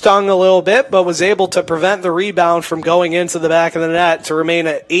stung a little bit, but was able to prevent the rebound from going into the back of the net to remain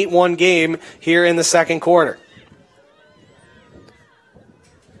an 8-1 game here in the second quarter.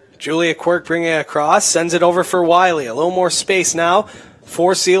 Julia Quirk bringing it across, sends it over for Wiley. A little more space now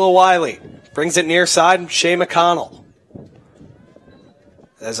for Sela Wiley. Brings it near side, Shea McConnell.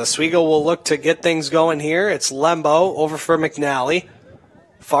 As Oswego will look to get things going here, it's Lembo over for McNally.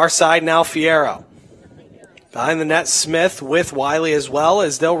 Far side now, Fierro. Behind the net, Smith with Wiley as well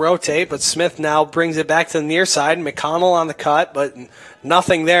as they'll rotate, but Smith now brings it back to the near side. McConnell on the cut, but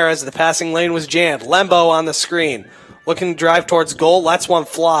nothing there as the passing lane was jammed. Lembo on the screen. Looking to drive towards goal, lets one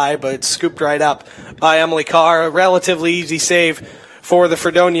fly, but it's scooped right up by Emily Carr. A relatively easy save for the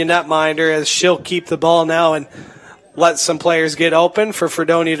Fredonia netminder, as she'll keep the ball now and let some players get open for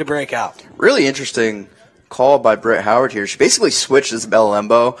Fredonia to break out. Really interesting call by Britt Howard here. She basically switched Isabella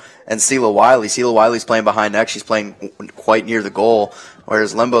Lembo and Sela Wiley. Sela Wiley's playing behind neck. She's playing quite near the goal,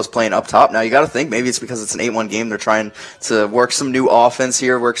 whereas Lembo's playing up top. Now, you got to think maybe it's because it's an 8-1 game. They're trying to work some new offense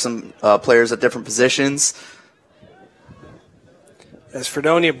here, work some players at different positions. As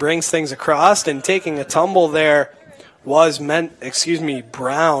Fredonia brings things across, and taking a tumble there was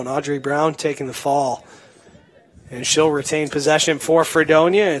Brown. Audrey Brown taking the fall. And she'll retain possession for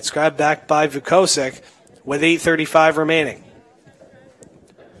Fredonia. It's grabbed back by Vukovic with 8:35 remaining.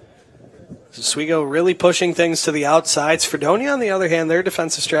 Oswego really pushing things to the outsides. Fredonia, on the other hand, their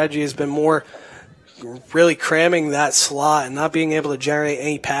defensive strategy has been more really cramming that slot and not being able to generate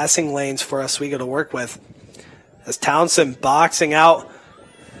any passing lanes for Oswego to work with. As Townsend boxing out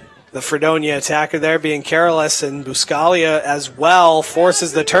the Fredonia attacker there, being careless, and Buscalia as well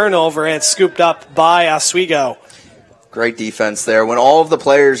forces the turnover, and it's scooped up by Oswego. Great defense there. When all of the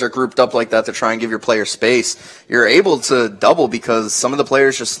players are grouped up like that to try and give your player space, you're able to double because some of the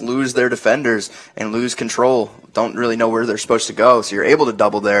players just lose their defenders and lose control, don't really know where they're supposed to go, so you're able to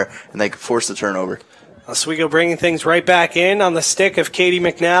double there, and they can force the turnover. Oswego bringing things right back in on the stick of Katie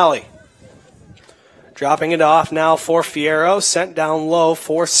McNally. Dropping it off now for Fierro, sent down low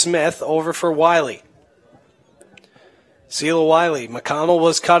for Smith, over for Wiley. Sela Wiley, McConnell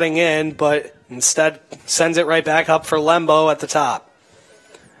was cutting in, but instead sends it right back up for Lembo at the top.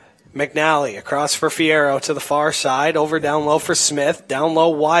 McNally across for Fierro to the far side, over down low for Smith, down low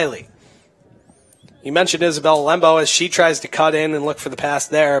Wiley. You mentioned Isabella Lembo as she tries to cut in and look for the pass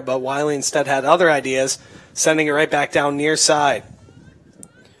there, but Wiley instead had other ideas, sending it right back down near side.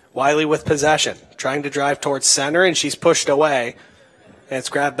 Wiley with possession, trying to drive towards center, and she's pushed away. And it's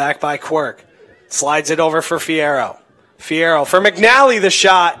grabbed back by Quirk. Slides it over for Fierro. Fierro for McNally, the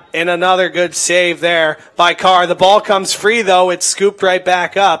shot, and another good save there by Carr. The ball comes free, though. It's scooped right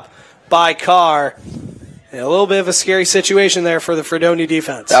back up by Carr. And a little bit of a scary situation there for the Fredonia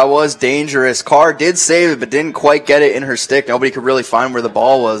defense. That was dangerous. Carr did save it, but didn't quite get it in her stick. Nobody could really find where the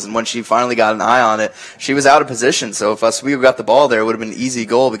ball was, and when she finally got an eye on it, she was out of position. So if Oswego got the ball there, it would have been an easy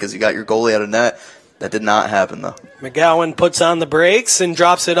goal because you got your goalie out of net. That did not happen, though. McGowan puts on the brakes and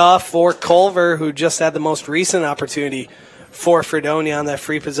drops it off for Culver, who just had the most recent opportunity for Fredonia on that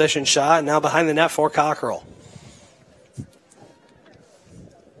free position shot. Now behind the net for Cockrell.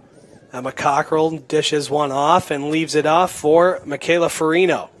 Emma Cockrell dishes one off and leaves it off for Michaela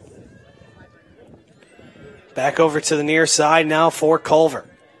Farino. Back over to the near side now for Culver.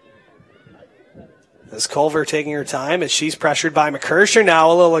 As Culver taking her time as she's pressured by McKersher now,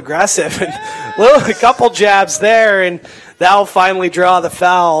 a little aggressive. And a couple jabs there, and that'll finally draw the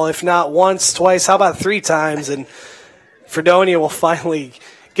foul. If not once, twice, how about 3 times? And Fredonia will finally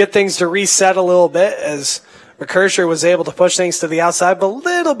get things to reset a little bit as McKersher was able to push things to the outside, but a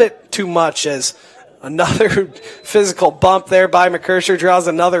little bit too much as another physical bump there by McKersher draws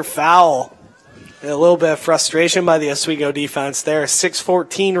another foul. And a little bit of frustration by the Oswego defense there.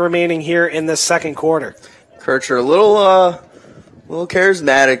 6:14 remaining here in the second quarter. Kircher a little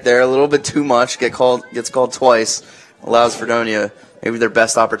charismatic there, a little bit too much. Gets called twice. Allows Fredonia maybe their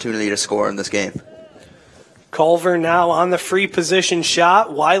best opportunity to score in this game. Culver now on the free position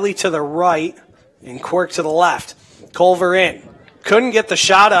shot. Wiley to the right and Quirk to the left. Culver in. Couldn't get the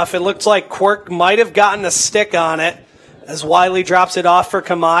shot off. It looked like Quirk might have gotten a stick on it. As Wiley drops it off for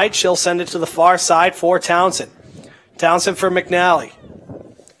Kamide, she'll send it to the far side for Townsend. Townsend for McNally,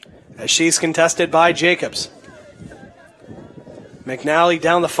 as she's contested by Jacobs. McNally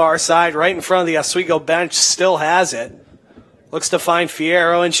down the far side, right in front of the Oswego bench, still has it. Looks to find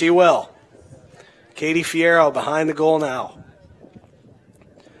Fierro, and she will. Katie Fierro behind the goal now.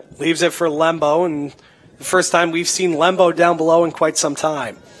 Leaves it for Lembo, and the first time we've seen Lembo down below in quite some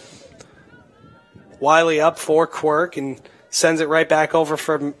time. Wiley up for Quirk and sends it right back over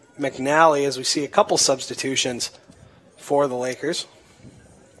for McNally as we see a couple substitutions for the Lakers.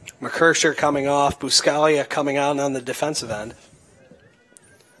 McKersher coming off, Buscalia coming out on the defensive end.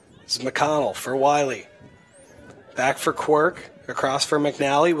 This is McConnell for Wiley. Back for Quirk, across for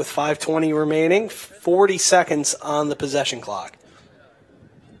McNally with 5:20 remaining, 40 seconds on the possession clock.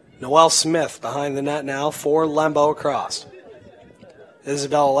 Noelle Smith behind the net now for Lembo across.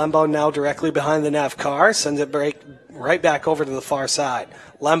 Isabella Lembo now directly behind the net. Carr sends it right back over to the far side.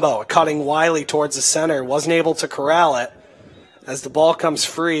 Lembo cutting Wiley towards the center. Wasn't able to corral it as the ball comes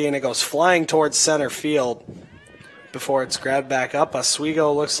free and it goes flying towards center field before it's grabbed back up.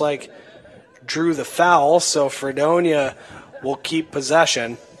 Oswego looks like drew the foul, so Fredonia will keep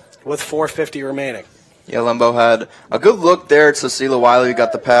possession with 4:50 remaining. Yeah, Lembo had a good look there to Cela Wiley, who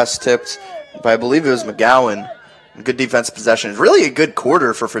got the pass tipped by, I believe it was McGowan. Good defensive possession. Really a good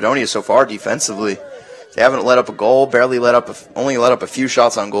quarter for Fredonia so far defensively. They haven't let up a goal, only let up a few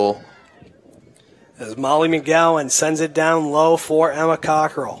shots on goal. As Molly McGowan sends it down low for Emma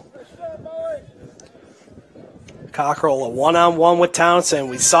Cockrell. Cockrell a one-on-one with Townsend.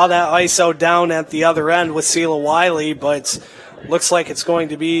 We saw that ISO down at the other end with Cela Wiley, but looks like it's going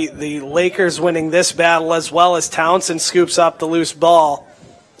to be the Lakers winning this battle as well as Townsend scoops up the loose ball.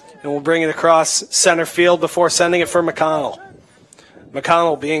 And we'll bring it across center field before sending it for McConnell.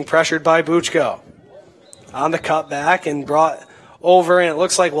 McConnell being pressured by Buchko. On the cutback and brought over, and it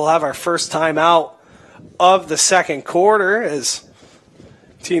looks like we'll have our first time out of the second quarter as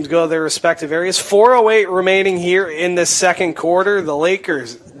teams go to their respective areas. 4:08 remaining here in the second quarter. The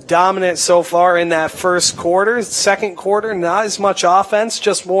Lakers dominant so far in that first quarter. Second quarter, not as much offense,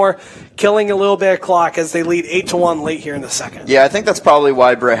 just more killing a little bit of clock as they lead 8-1 late here in the second. Yeah, I think that's probably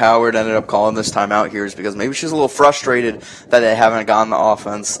why Britt Howard ended up calling this timeout here, is because maybe she's a little frustrated that they haven't gotten the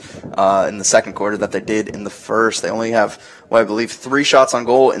offense in the second quarter that they did in the first. They only have, I believe 3 shots on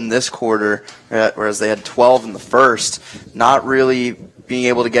goal in this quarter, whereas they had 12 in the first. Not really being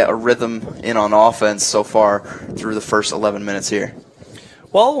able to get a rhythm in on offense so far through the first 11 minutes here.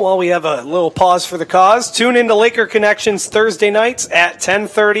 Well, while we have a little pause for the cause, tune into Laker Connections Thursday nights at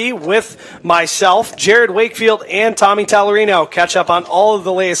 10:30 with myself, Jared Wakefield, and Tommy Tallerino. Catch up on all of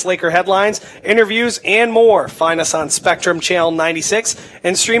the latest Laker headlines, interviews, and more. Find us on Spectrum Channel 96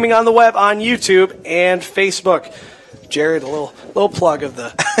 and streaming on the web on YouTube and Facebook. Jared, a little plug of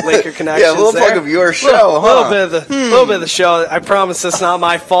the Laker Connections. Yeah, a little plug of your show, little bit of the show. I promise it's not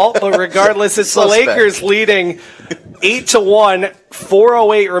my fault, but regardless, it's the Lakers leading 8-1,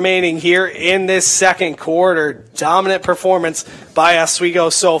 4:08 remaining here in this second quarter. Dominant performance by Oswego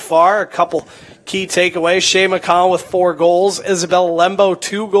so far. A couple key takeaways. Shea McConnell with 4 goals. Isabella Lembo,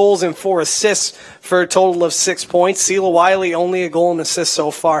 2 goals and 4 assists for a total of 6 points. Cela Wiley, only a goal and assist so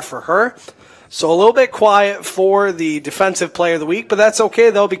far for her. So a little bit quiet for the defensive player of the week, but that's okay,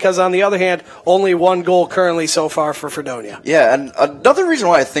 though, because on the other hand, only 1 goal currently so far for Fredonia. Yeah, and another reason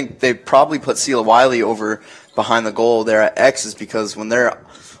why I think they probably put Cela Wiley over behind the goal there at X is because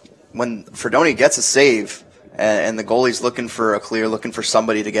when Fredonia gets a save and the goalie's looking for a clear, looking for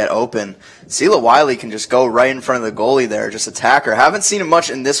somebody to get open, Cela Wiley can just go right in front of the goalie there, just attack her. Haven't seen it much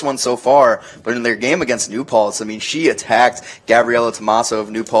in this one so far, but in their game against New Paltz, I mean, she attacked Gabriela Tomaso of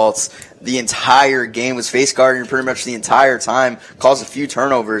New Paltz the entire game, was face guarding pretty much the entire time, caused a few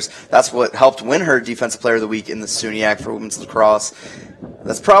turnovers. That's what helped win her Defensive Player of the Week in the SUNY for women's lacrosse.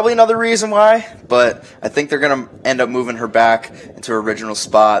 That's probably another reason why, but I think they're going to end up moving her back into her original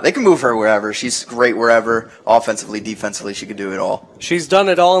spot. They can move her wherever. She's great wherever. Offensively, defensively, she can do it all. She's done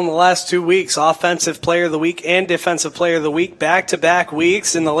it all in the last 2 weeks. Offensive Player of the Week and Defensive Player of the Week, back-to-back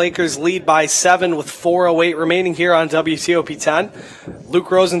weeks, and the Lakers lead by 7 with 4:08 remaining here on WTOP 10. Luke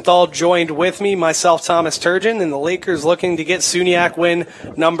Rosenthal joined with me, myself, Thomas Turgeon, and the Lakers looking to get SUNY win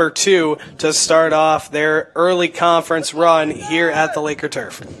number 2 to start off their early conference run here at the Laker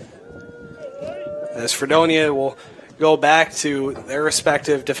Turf. As Fredonia will go back to their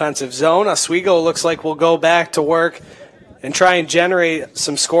respective defensive zone, Oswego looks like we'll go back to work and try and generate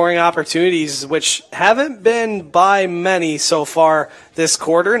some scoring opportunities, which haven't been by many so far this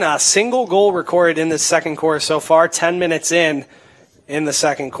quarter. Not a single goal recorded in the second quarter so far, 10 minutes in the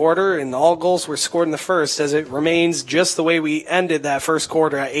second quarter, and all goals were scored in the first, as it remains just the way we ended that first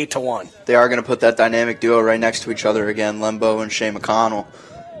quarter at 8-1. They are going to put that dynamic duo right next to each other again, Lembo and Shea McConnell.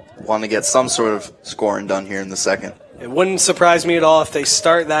 Want to get some sort of scoring done here in the second. It wouldn't surprise me at all if they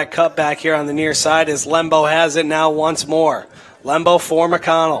start that cutback here on the near side, as Lembo has it now once more. Lembo for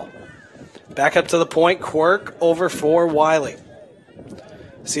McConnell. Back up to the point, Quirk over for Wiley.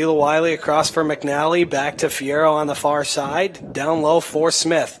 Cela Wiley across for McNally, back to Fierro on the far side. Down low for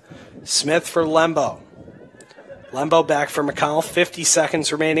Smith. Smith for Lembo. Lembo back for McConnell, 50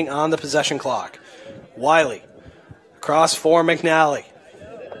 seconds remaining on the possession clock. Wiley across for McNally.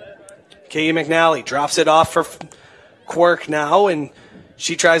 Katie McNally drops it off for Quirk now, and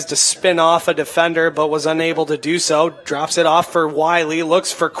she tries to spin off a defender but was unable to do so. Drops it off for Wiley,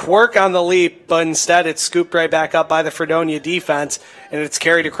 looks for Quirk on the leap, but instead it's scooped right back up by the Fredonia defense, and it's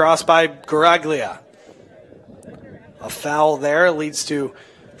carried across by Garaglia. A foul there leads to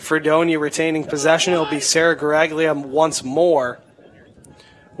Fredonia retaining possession. It'll be Sarah Garaglia once more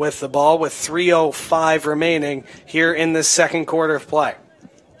with the ball with 3:05 remaining here in the second quarter of play.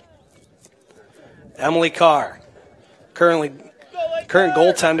 Emily Carr, current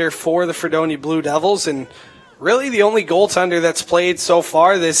goaltender for the Fredonia Blue Devils, and really the only goaltender that's played so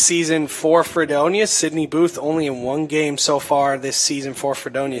far this season for Fredonia. Sydney Booth only in 1 game so far this season for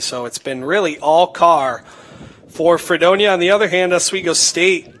Fredonia, so it's been really all Carr for Fredonia. On the other hand, Oswego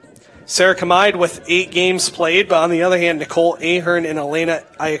State, Sarah Kamide with 8 games played, but on the other hand, Nicole Ahern and Elena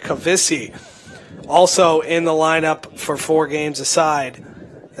Iakovisi also in the lineup for 4 games aside,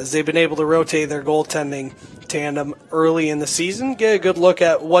 as they've been able to rotate their goaltending tandem early in the season. Get a good look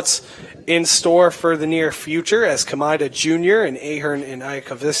at what's in store for the near future, as Kamida Jr. and Ahern and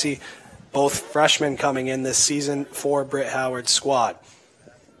Iakovisi, both freshmen coming in this season for Britt Howard's squad.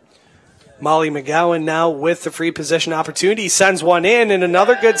 Molly McGowan now with the free position opportunity, sends one in, and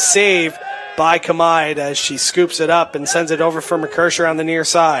another good save by Kamide as she scoops it up and sends it over for McKersher on the near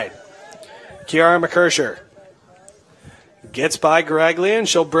side. Kiara McKersher gets by Garaglia, and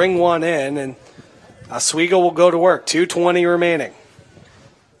she'll bring one in, and Oswego will go to work. 2:20 remaining.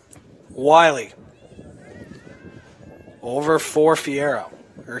 Wiley over for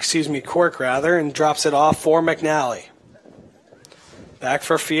Quirk rather, and drops it off for McNally. Back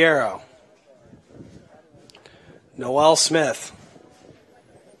for Fierro. Noelle Smith.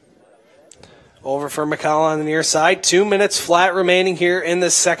 Over for McConnell on the near side. 2 minutes flat remaining here in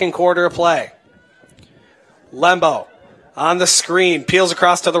the second quarter of play. Lembo on the screen, peels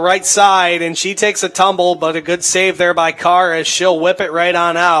across to the right side, and she takes a tumble, but a good save there by Carr as she'll whip it right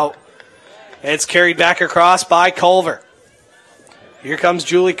on out. It's carried back across by Culver. Here comes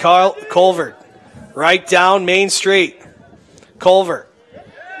Julie Culver. Right down Main Street. Culver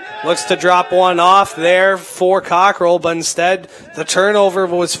looks to drop one off there for Cockrell, but instead the turnover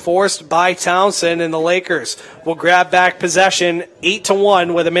was forced by Townsend, and the Lakers will grab back possession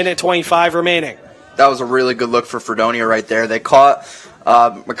 8-1 with 1:25 remaining. That was a really good look for Fredonia right there. They caught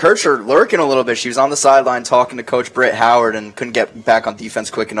McKersher lurking a little bit. She was on the sideline talking to Coach Britt Howard and couldn't get back on defense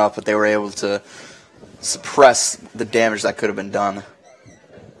quick enough, but they were able to suppress the damage that could have been done.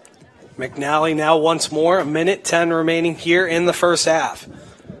 McNally now once more, 1:10 remaining here in the first half.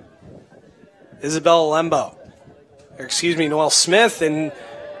 Noelle Smith, and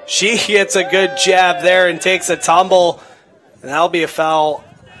she gets a good jab there and takes a tumble, and that'll be a foul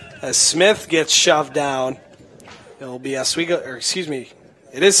as Smith gets shoved down. It'll be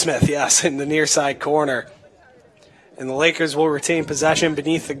it is Smith, yes, in the near side corner. And the Lakers will retain possession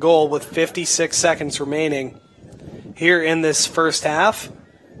beneath the goal with 56 seconds remaining here in this first half.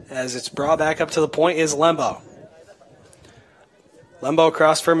 As it's brought back up to the point is Lembo. Lembo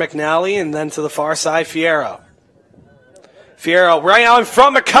across for McNally, and then to the far side, Fierro. Fierro right on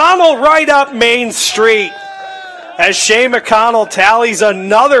from McConnell, right up Main Street. As Shea McConnell tallies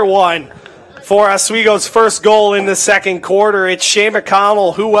another one for Oswego's first goal in the second quarter. It's Shea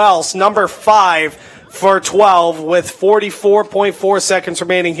McConnell, who else? Number 5 for 12 with 44.4 seconds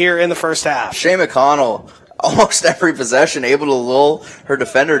remaining here in the first half. Shea McConnell, almost every possession, able to lull her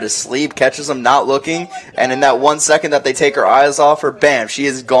defender to sleep, catches them not looking, and in that 1 second that they take her eyes off her, bam, she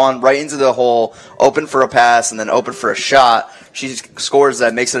has gone right into the hole, open for a pass, and then open for a shot. She scores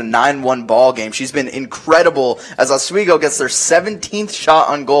that, makes it a 9-1 ball game. She's been incredible as Oswego gets their 17th shot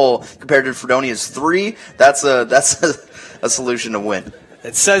on goal compared to Fredonia's 3. That's a solution to win.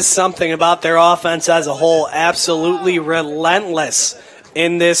 It says something about their offense as a whole. Absolutely relentless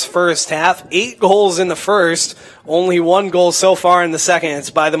in this first half. 8 goals in the first, only 1 goal so far in the second. It's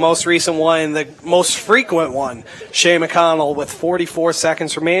by the most recent one, the most frequent one, Shea McConnell, with 44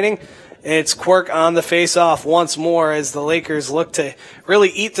 seconds remaining. It's Quirk on the face-off once more as the Lakers look to really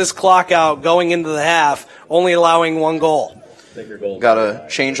eat this clock out going into the half, only allowing 1 goal. Got a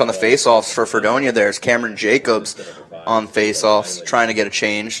change on the face-offs for Fredonia. There's Cameron Jacobs on face-offs, trying to get a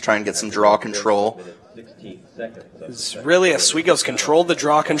change, trying to get some draw control. It's really Oswego's controlled the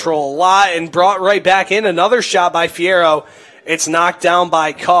draw control a lot and brought right back in. Another shot by Fierro. It's knocked down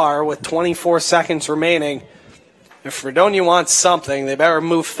by Carr with 24 seconds remaining. If Fredonia wants something, they better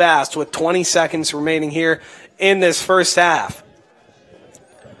move fast with 20 seconds remaining here in this first half.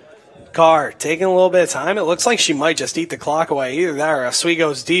 Carr taking a little bit of time. It looks like she might just eat the clock away. Either that or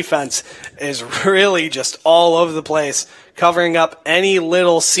Oswego's defense is really just all over the place, covering up any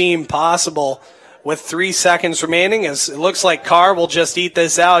little seam possible with 3 seconds remaining. As it looks like Carr will just eat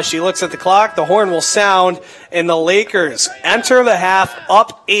this out. As she looks at the clock, the horn will sound, and the Lakers enter the half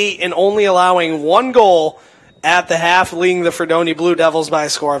up 8 and only allowing 1 goal at the half, leading the Fredonia Blue Devils by a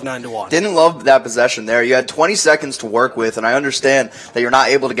score of 9-1. Didn't love that possession there. You had 20 seconds to work with, and I understand that you're not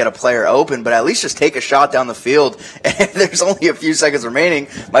able to get a player open, but at least just take a shot down the field. And if there's only a few seconds remaining,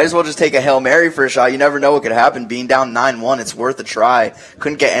 might as well just take a Hail Mary for a shot. You never know what could happen. Being down 9-1, it's worth a try.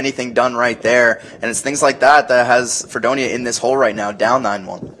 Couldn't get anything done right there. And it's things like that that has Fredonia in this hole right now, down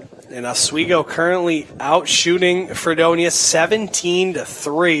 9-1. And Oswego currently out shooting Fredonia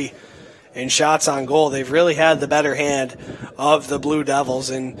 17-3 in shots on goal. They've really had the better hand of the Blue Devils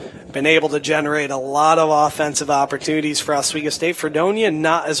and been able to generate a lot of offensive opportunities for Oswego State. Fredonia,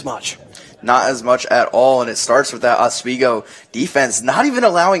 not as much. Not as much at all, and it starts with that Oswego defense not even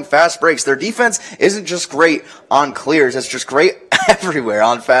allowing fast breaks. Their defense isn't just great on clears, it's just great everywhere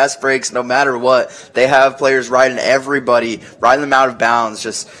on fast breaks, no matter what. They have players riding them out of bounds,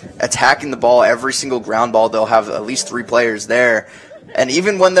 just attacking the ball. Every single ground ball, they'll have at least 3 players there. And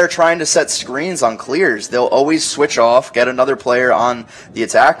even when they're trying to set screens on clears, they'll always switch off, get another player on the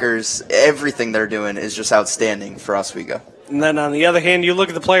attackers. Everything they're doing is just outstanding for Oswego. And then on the other hand, you look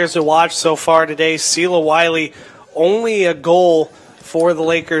at the players to watch so far today. Sela Wiley, only a goal for the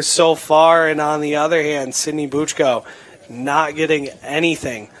Lakers so far. And on the other hand, Sydney Buchko not getting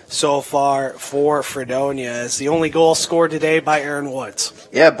anything so far for Fredonia, as the only goal scored today by Aaron Woods.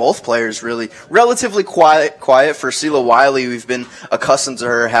 Yeah, both players really relatively quiet for Sela Wiley. We've been accustomed to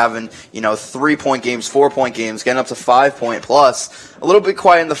her having, 3-point games, 4-point games, getting up to 5-point plus. A little bit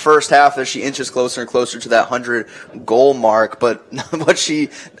quiet in the first half as she inches closer and closer to that 100-goal mark. But what she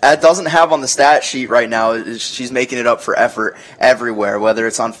doesn't have on the stat sheet right now is she's making it up for effort everywhere, whether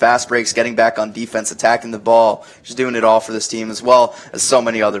it's on fast breaks, getting back on defense, attacking the ball. She's doing it all for this team as well as so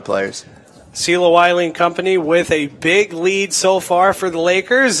many other players. Sela Wiley and company with a big lead so far for the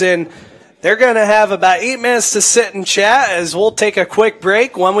Lakers, and they're going to have about 8 minutes to sit and chat as we'll take a quick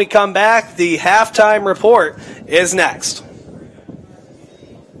break. When we come back, the halftime report is next.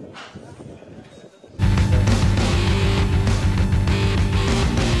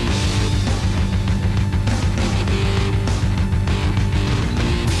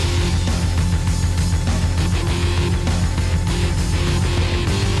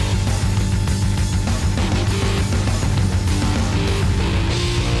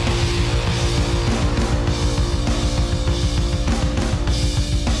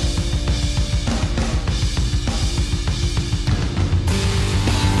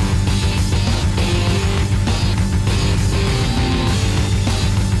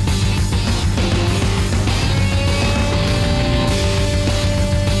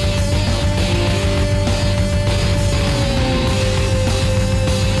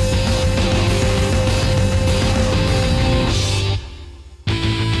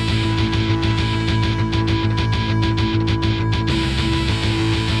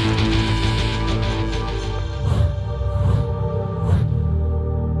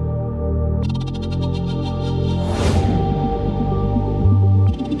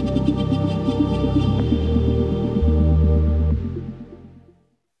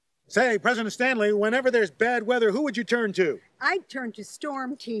 Say, President Stanley, whenever there's bad weather, who would you turn to? I'd turn to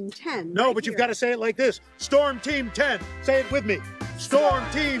Storm Team 10. No, but you've got to say it like this. Storm Team 10. Say it with me. Storm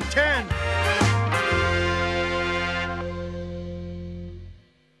Team 10.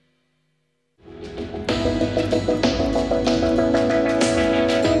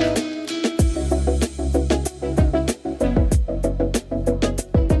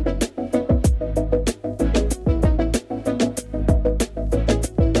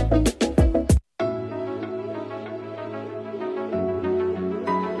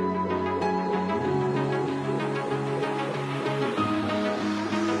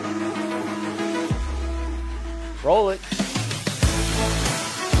 Roll it.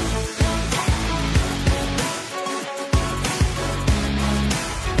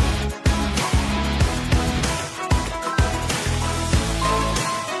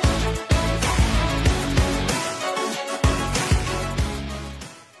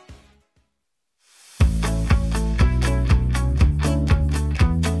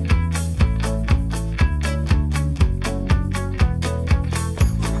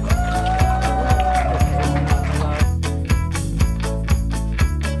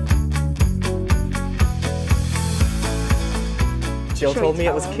 Jill told me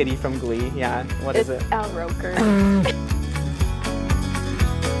it was Kitty from Glee. Yeah, what is it? Al Roker.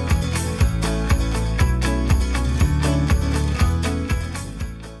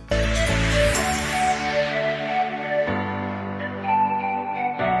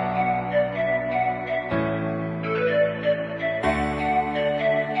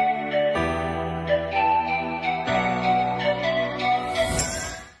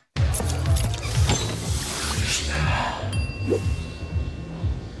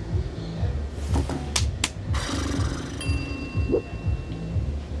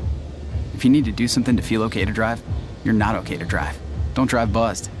 If you need to do something to feel okay to drive, you're not okay to drive. Don't drive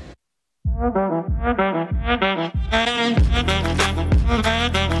buzzed.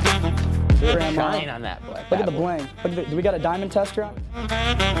 Shine on that boy. Look at the bling. Look at do we got a diamond tester on?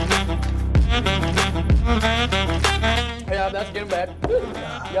 Yeah, that's getting bad.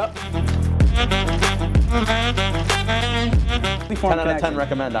 Yep. 10 out of 10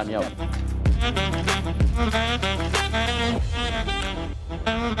 recommend on Yelp.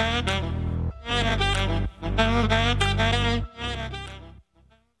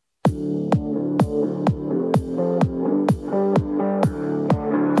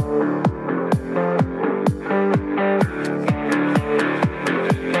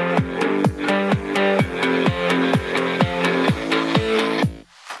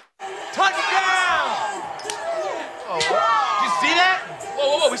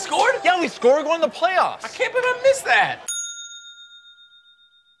 We're going to the playoffs. I can't believe I missed that.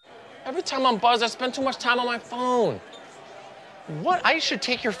 Every time I'm buzzed, I spend too much time on my phone. What? I should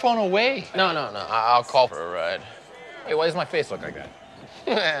take your phone away. No. I'll call for a ride. Hey, why does my face look like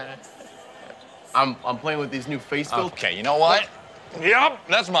that? I'm playing with these new face filters. Okay, you know what? Yep,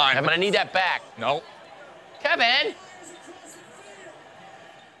 that's mine. I'm gonna need that back. No. Kevin!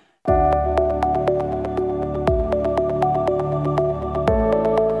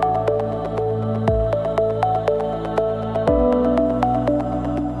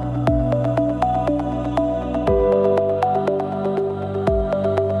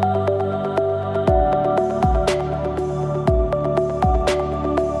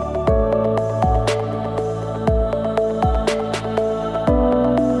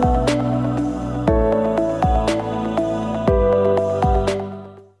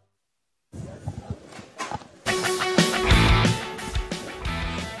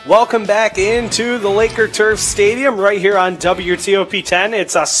 Welcome back into the Laker Turf Stadium right here on WTOP 10.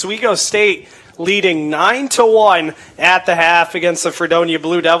 It's Oswego State leading 9-1 at the half against the Fredonia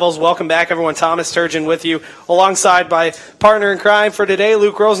Blue Devils. Welcome back, everyone. Thomas Turgeon with you, alongside my partner in crime for today,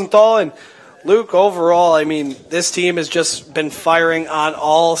 Luke Rosenthal. And Luke, overall, I mean, this team has just been firing on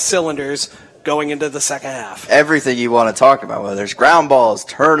all cylinders going into the second half. Everything you want to talk about, whether it's ground balls,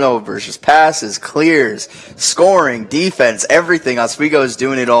 turnovers, just passes, clears, scoring, defense, everything. Oswego is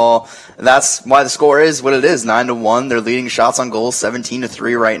doing it all. That's why the score is what it is, 9-1. They're leading shots on goal,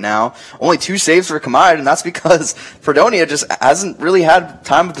 17-3 right now. Only 2 saves for Kamide, and that's because Fredonia just hasn't really had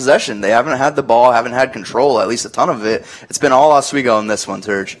time of possession. They haven't had the ball, haven't had control, at least a ton of it. It's been all Oswego in this one,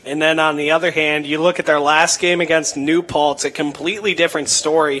 Turge. And then on the other hand, you look at their last game against New Paltz, a completely different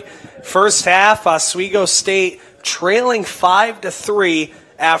story. First half, Oswego State trailing 5-3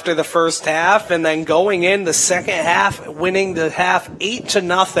 after the first half, and then going in the second half, winning the half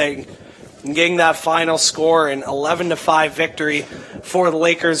 8-0, and getting that final score, an 11-5 victory for the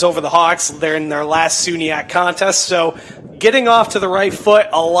Lakers over the Hawks. They're in their last SUNY contest, so getting off to the right foot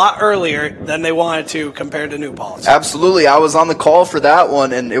a lot earlier than they wanted to compared to New Paltz. Absolutely. I was on the call for that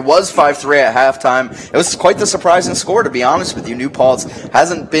one, and it was 5-3 at halftime. It was quite the surprising score, to be honest with you. New Paltz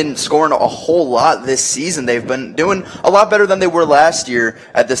hasn't been scoring a whole lot this season. They've been doing a lot better than they were last year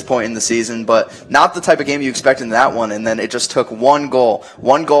at this point in the season, but not the type of game you expect in that one. And then it just took one goal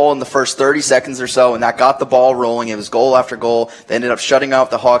in the first 30 seconds or so, and that got the ball rolling. It was goal after goal. They ended up shutting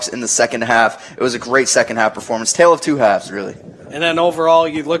out the Hawks in the second half. It was a great second half performance. Tale of two halves, really. And then overall,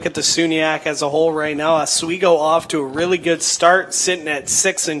 you look at the SUNYAC as a whole right now. Oswego off to a really good start, sitting at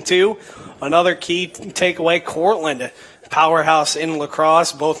 6-2. Another key takeaway, Cortland, powerhouse in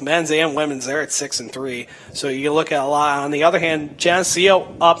lacrosse, both men's and women's. They're at 6-3. So you look at a lot. On the other hand,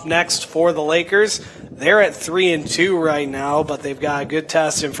 Geneseo up next for the Lakers. They're at 3-2 right now, but they've got a good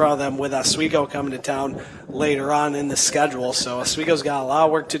test in front of them with Oswego coming to town later on in the schedule. So Oswego's got a lot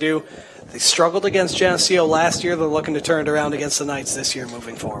of work to do. They struggled against Geneseo last year. They're looking to turn it around against the Knights this year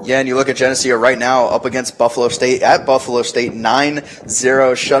moving forward. Yeah, and you look at Geneseo right now up against Buffalo State, at Buffalo State,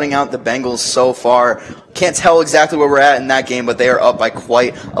 9-0, shutting out the Bengals so far. Can't tell exactly where we're at in that game, but they are up by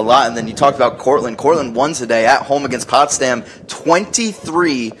quite a lot. And then you talked about Cortland. Cortland won today at home against Potsdam,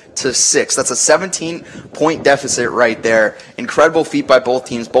 23-6. That's a 17-point deficit right there. Incredible feat by both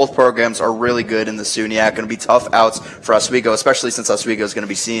teams. Both programs are really good in the SUNYAC. Going to be tough outs for Oswego, especially since Oswego is going to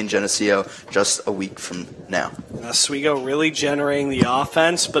be seeing Geneseo just a week from now. Oswego really generating the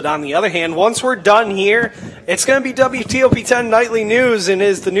offense, but on the other hand, once we're done here, it's going to be WTOP 10 Nightly News, and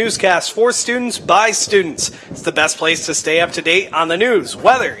is the newscast for students by students. It's the best place to stay up to date on the news,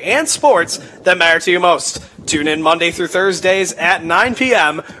 weather, and sports that matter to you most. Tune in Monday through Thursdays at 9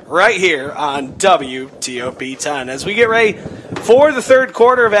 p.m. right here on WTOP 10 as we get ready for the third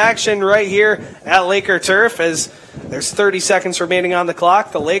quarter of action right here at Laker Turf. As there's 30 seconds remaining on the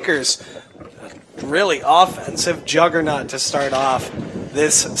clock, the Lakers, really offensive juggernaut to start off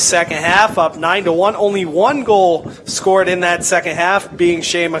this second half, up 9-1. Only one goal scored in that second half, being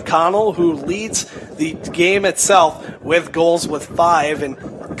Shea McConnell, who leads the game itself with goals with 5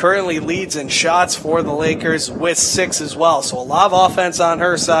 and currently leads in shots for the Lakers with 6 as well. So a lot of offense on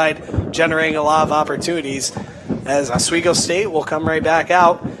her side, generating a lot of opportunities as Oswego State will come right back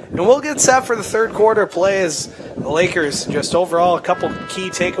out. And we'll get set for the third quarter play as the Lakers just overall a couple key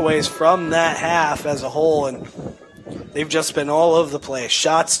takeaways from that half as a whole. And they've just been all over the place.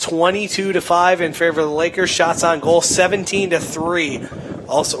 Shots 22-5 in favor of the Lakers. Shots on goal 17-3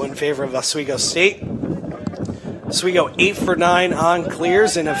 also in favor of Oswego State. Oswego 8 for 9 on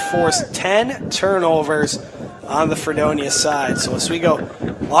clears and have forced 10 turnovers on the Fredonia side. So Oswego,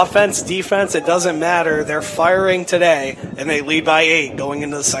 offense, defense, it doesn't matter. They're firing today, and they lead by 8 going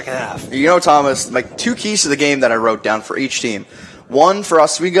into the second half. You know, Thomas, like 2 keys to the game that I wrote down for each team. 1, for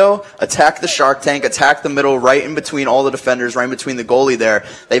Oswego, attack the shark tank, attack the middle right in between all the defenders, right in between the goalie there.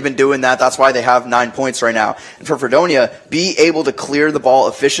 They've been doing that. That's why they have 9 points right now. And for Fredonia, be able to clear the ball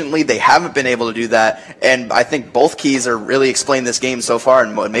efficiently. They haven't been able to do that. And I think both keys are really explaining this game so far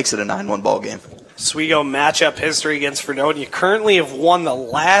and what makes it a 9-1 ball game. Oswego matchup history against Fredonia currently have won the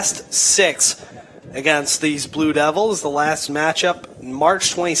last 6 against these Blue Devils. The last matchup,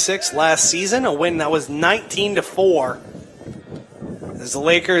 March 26th last season, a win that was 19-4. As the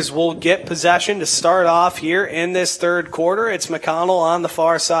Lakers will get possession to start off here in this third quarter, it's McConnell on the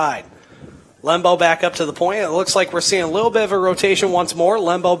far side. Lembo back up to the point. It looks like we're seeing a little bit of a rotation once more.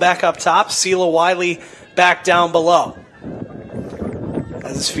 Lembo back up top. Sela Wiley back down below.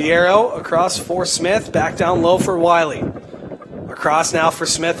 As Fierro across for Smith, back down low for Wiley. Across now for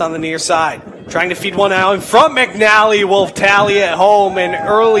Smith on the near side. Trying to feed one out in front. McNally will tally at home. An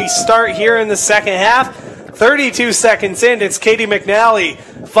early start here in the second half. 32 seconds in, it's Katie McNally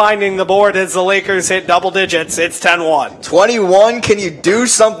finding the board as the Lakers hit double digits. It's 10-1. 21, can you do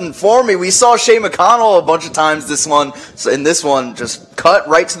something for me? We saw Shea McConnell a bunch of times this one. So in this one, just cut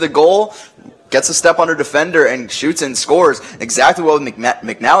right to the goal, gets a step under defender, and shoots and scores. Exactly what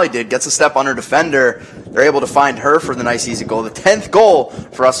McNally did, gets a step under defender. They're able to find her for the nice, easy goal. The 10th goal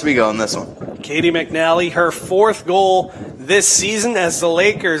for Oswego in this one. Katie McNally, her 4th goal this season as the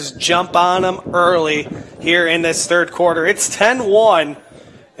Lakers jump on them early here in this third quarter. It's 10-1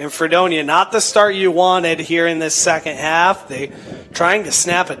 in Fredonia. Not the start you wanted here in this second half. They trying to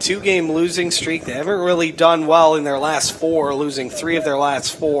snap a 2-game losing streak. They haven't really done well in their last 4, losing 3 of their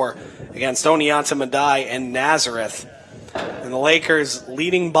last 4 against Oneonta Madai and Nazareth. And the Lakers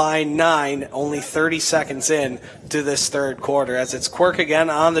leading by 9, only 30 seconds in to this third quarter. As it's Quirk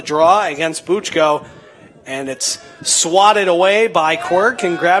again on the draw against Buchko. And it's swatted away by Quirk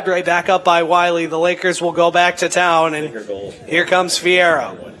and grabbed right back up by Wiley. The Lakers will go back to town. And here comes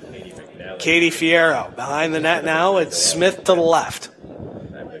Fierro. Katie Fierro behind the net now. It's Smith to the left.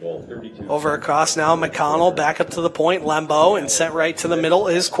 Over across now, McConnell back up to the point. Lembo and sent right to the middle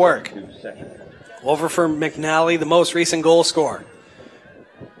is Quirk. Over for McNally, the most recent goal scorer.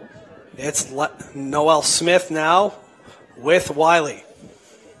 It's Noel Smith now with Wiley.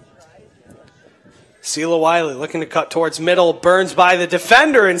 Sela Wiley looking to cut towards middle, burns by the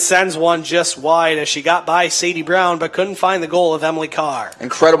defender and sends one just wide as she got by Sadie Brown but couldn't find the goal of Emily Carr.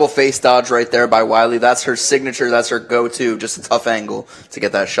 Incredible face dodge right there by Wiley. That's her signature. That's her go-to. Just a tough angle to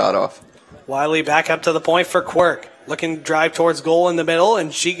get that shot off. Wiley back up to the point for Quirk. Looking to drive towards goal in the middle,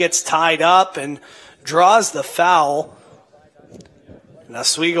 and she gets tied up and draws the foul. And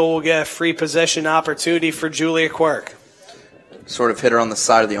Oswego will get a free possession opportunity for Julia Quirk. Sort of hit her on the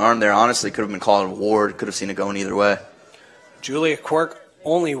side of the arm there. Honestly, could have been called a ward. Could have seen it going either way. Julia Quirk,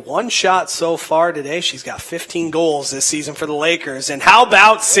 only 1 shot so far today. She's got 15 goals this season for the Lakers. And how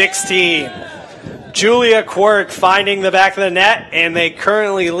about 16? Julia Quirk finding the back of the net, and they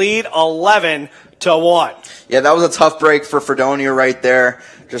currently lead 11-1. Yeah, that was a tough break for Fredonia right there.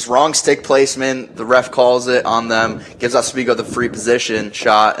 Just wrong stick placement. The ref calls it on them. Gives Oswego the free position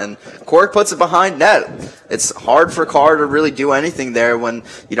shot, and Quirk puts it behind net. It's hard for Carr to really do anything there when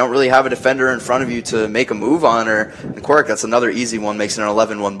you don't really have a defender in front of you to make a move on her. And Quirk, that's another easy one, makes it an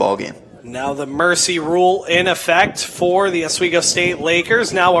 11-1 ball game. Now the mercy rule in effect for the Oswego State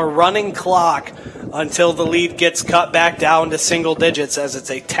Lakers. Now a running clock until the lead gets cut back down to single digits as it's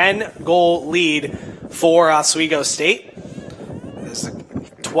a 10-goal lead for Oswego State. There's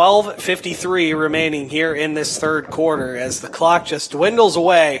 12:53 remaining here in this third quarter as the clock just dwindles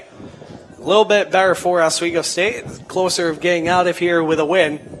away. A little bit better for Oswego State, closer of getting out of here with a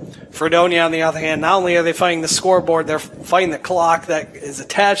win. Fredonia, on the other hand, not only are they fighting the scoreboard, they're fighting the clock that is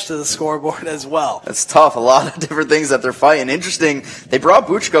attached to the scoreboard as well. That's tough. A lot of different things that they're fighting. Interesting, they brought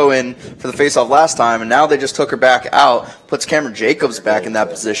Buchko in for the faceoff last time, and now they just took her back out, puts Cameron Jacobs back in that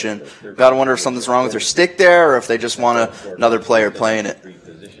position. Got to wonder if something's wrong with her stick there or if they just want another player playing it.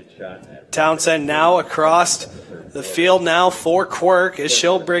 Townsend now across the field now for Quirk as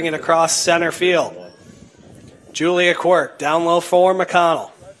she'll bring it across center field. Julia Quirk down low for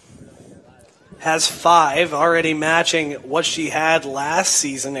McConnell. Has 5, already matching what she had last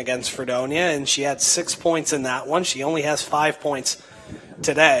season against Fredonia, and she had 6 points in that one. She only has 5 points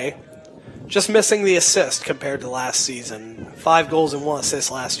today. Just missing the assist compared to last season. 5 goals and 1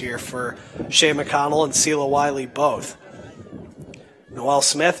 assist last year for Shea McConnell and Sela Wiley both. Noelle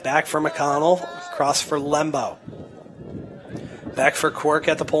Smith back for McConnell, cross for Lembo. Back for Quirk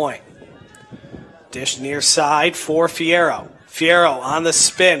at the point. Dish near side for Fierro. Fierro on the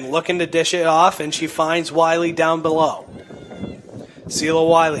spin, looking to dish it off, and she finds Wiley down below. Sela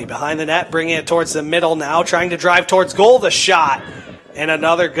Wiley behind the net, bringing it towards the middle now, trying to drive towards goal. The shot, and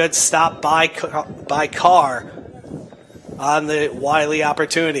another good stop by Carr on the Wiley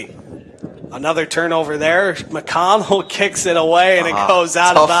opportunity. Another turnover there. McConnell kicks it away, and it goes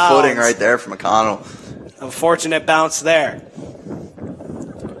out of bounds. Tough footing right there for McConnell. Unfortunate bounce there.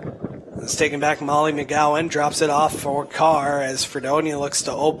 It's taken back Molly McGowan, drops it off for Carr as Fredonia looks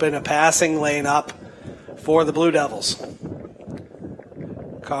to open a passing lane up for the Blue Devils.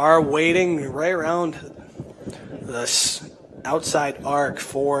 Carr waiting right around the outside arc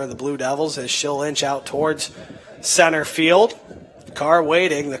for the Blue Devils as she'll inch out towards center field. Carr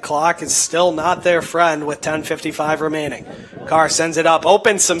waiting. The clock is still not their friend with 10:55 remaining. Carr sends it up,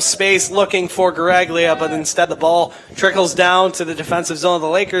 opens some space looking for Garaglia, but instead the ball trickles down to the defensive zone of the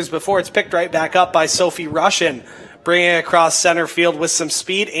Lakers before it's picked right back up by Sophie Russian, bringing it across center field with some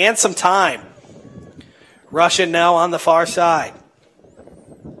speed and some time. Russian now on the far side.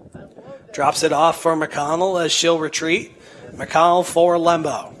 Drops it off for McConnell as she'll retreat. McConnell for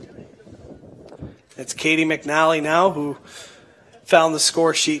Lembo. It's Katie McNally now who found the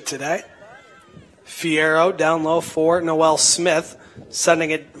score sheet today. Fierro down low for Noelle Smith,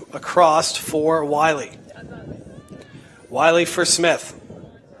 sending it across for Wiley. Wiley for Smith.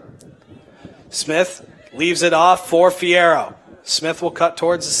 Smith leaves it off for Fierro. Smith will cut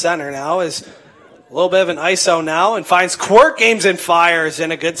towards the center now as a little bit of an ISO now and finds Quirk, aims and fires,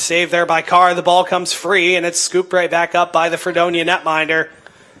 and a good save there by Carr. The ball comes free and it's scooped right back up by the Fredonia netminder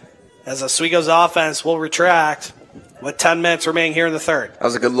as Oswego's offense will retract with 10 minutes remaining here in the third. That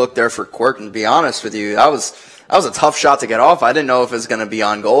was a good look there for Quirk, and to be honest with you, that was a tough shot to get off. I didn't know if it was going to be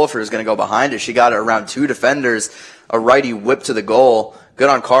on goal, if it was going to go behind it. She got it around 2 defenders, a righty whip to the goal. Good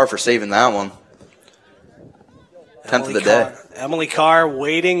on Carr for saving that one. 10th of the day. Emily Carr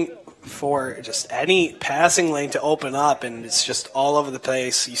waiting for just any passing lane to open up, and it's just all over the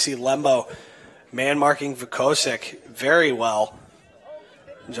place. You see Lembo man-marking Vukosic very well.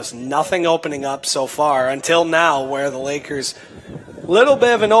 Just nothing opening up so far until now, where the Lakers, little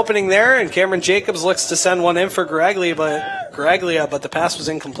bit of an opening there, and Cameron Jacobs looks to send one in for Garaglia, but the pass was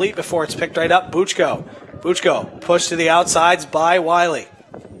incomplete before it's picked right up. Buchko pushed to the outsides by Wiley.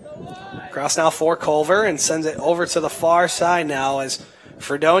 Cross now for Culver and sends it over to the far side now as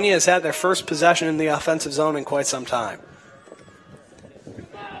Fredonia has had their first possession in the offensive zone in quite some time.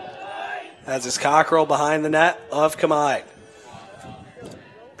 As is Cockrell behind the net of Kamai.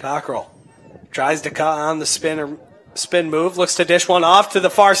 Cockrell tries to cut on the spin move, looks to dish one off to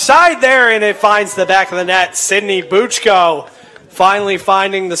the far side there, and it finds the back of the net. Sydney Buchko finally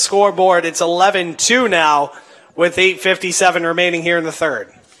finding the scoreboard. It's 11-2 now with 8:57 remaining here in the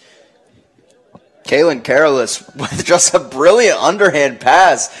third. Kaylin Careless with just a brilliant underhand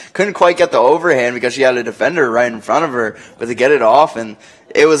pass. Couldn't quite get the overhand because she had a defender right in front of her, but to get it off, and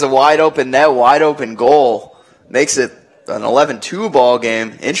it was a wide open net, wide open goal. Makes it an 11-2 ball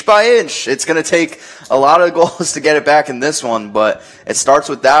game, inch by inch. It's going to take a lot of goals to get it back in this one, but it starts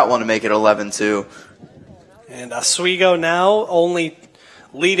with that one to make it 11-2. And Oswego now only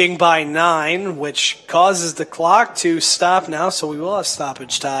leading by 9, which causes the clock to stop now, so we will have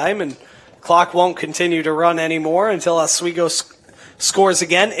stoppage time, and clock won't continue to run anymore until Oswego scores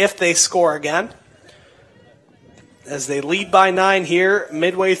again, if they score again, as they lead by 9 here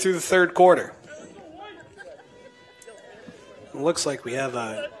midway through the third quarter. It looks like we have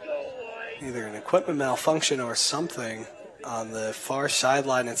either an equipment malfunction or something on the far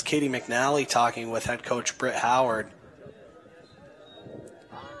sideline. It's Katie McNally talking with head coach Britt Howard,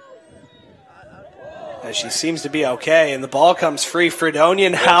 as she seems to be okay, and the ball comes free. Fredonia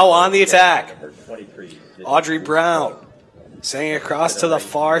now on the attack. Audrey Brown sending across to the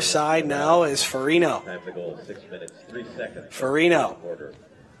far side now is Farino. Farino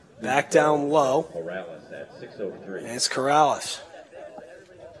back down low. And it's Corrales.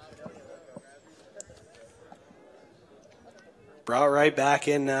 Brought right back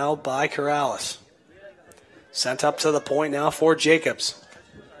in now by Corrales. Sent up to the point now for Jacobs.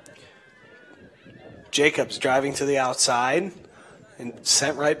 Jacobs driving to the outside and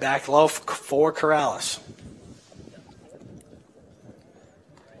sent right back low for Corrales.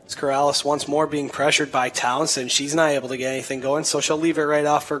 It's Corrales once more being pressured by Townsend. She's not able to get anything going, so she'll leave it right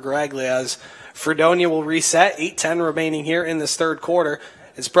off for Greglia as Fredonia will reset. 8:10 remaining here in this third quarter.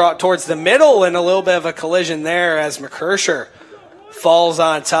 It's brought towards the middle and a little bit of a collision there as McKersher falls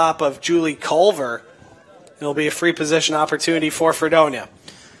on top of Julie Culver. It'll be a free position opportunity for Fredonia.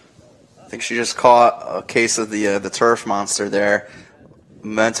 I think she just caught a case of the turf monster there.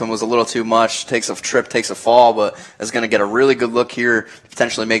 Momentum was a little too much. Takes a trip, takes a fall, but is going to get a really good look here.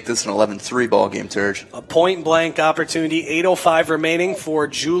 Potentially make this an 11-3 ball game, Turge. A point-blank opportunity. 8:05 remaining for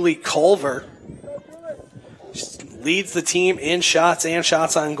Julie Culver. She leads the team in shots and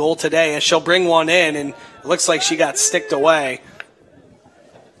shots on goal today, and she'll bring one in, and it looks like she got sticked away.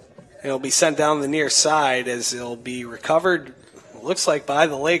 It'll be sent down the near side as it'll be recovered, looks like, by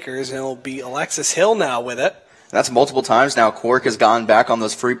the Lakers, and it'll be Alexis Hill now with it. That's multiple times now. Quirk has gone back on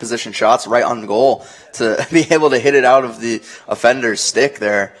those free position shots right on goal to be able to hit it out of the offender's stick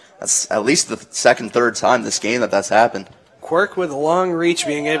there. That's at least the second, third time this game that's happened. Quirk with a long reach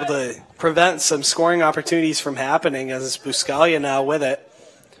being able to prevent some scoring opportunities from happening as it's Buscalia now with it.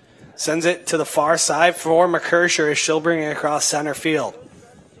 Sends it to the far side for McKersher as she'll bring it across center field.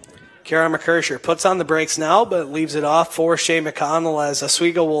 Kara McKersher puts on the brakes now, but leaves it off for Shea McConnell as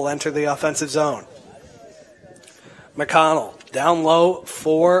Oswego will enter the offensive zone. McConnell down low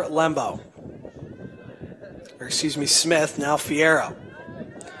for Lembo. Smith, now Fierro.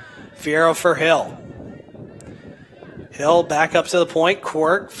 Fierro for Hill. Hill back up to the point.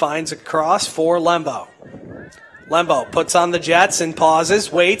 Quirk finds a cross for Lembo. Lembo puts on the jets and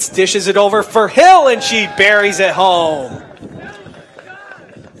pauses, waits, dishes it over for Hill, and she buries it home.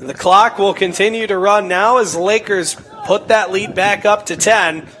 The clock will continue to run now as the Lakers put that lead back up to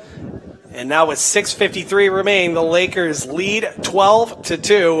 10. And now with 6:53 remaining, the Lakers lead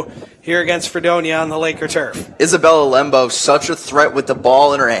 12-2 here against Fredonia on the Laker turf. Isabella Lembo, such a threat with the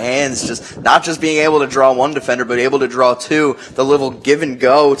ball in her hands, just not just being able to draw one defender, but able to draw two. The little give and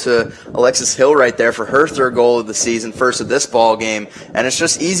go to Alexis Hill right there for her third goal of the season, first of this ball game. And it's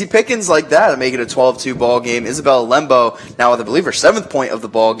just easy pickings like that to make it a 12-2 ball game. Isabella Lembo, now with, I believe, her 7th point of the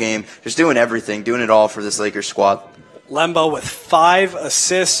ball game, just doing everything, doing it all for this Lakers squad. Lembo with 5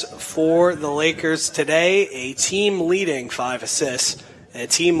 assists for the Lakers today, a team-leading 5 assists, and a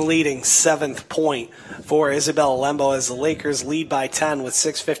team-leading 7th point for Isabella Lembo as the Lakers lead by 10 with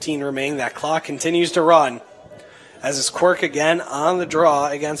 6:15 remaining. That clock continues to run as is Quirk again on the draw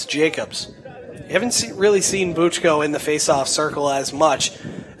against Jacobs. You haven't really seen Buchko in the face-off circle as much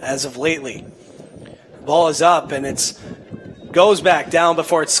as of lately. The ball is up, and it's goes back down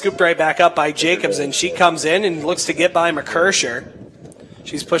before it's scooped right back up by Jacobs, and she comes in and looks to get by McKersher.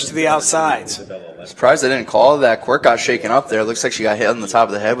 She's pushed to the outsides. Surprised they didn't call that. Quirk got shaken up there. Looks like she got hit on the top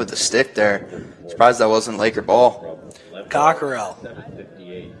of the head with the stick there. Surprised that wasn't Laker ball. Cockerell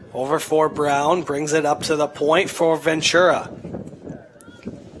over for Brown, brings it up to the point for Ventura.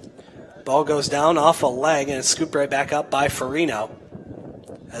 Ball goes down off a leg, and it's scooped right back up by Farino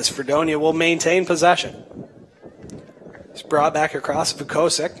as Fredonia will maintain possession. It's brought back across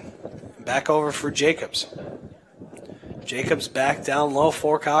Vukosic. Back over for Jacobs. Jacobs back down low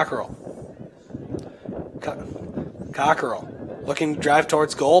for Cockerell. Cockerell looking to drive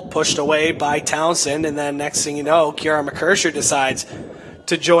towards goal, pushed away by Townsend, and then next thing you know, Kiara McKersher decides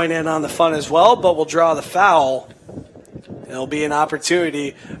to join in on the fun as well, but will draw the foul. It'll be an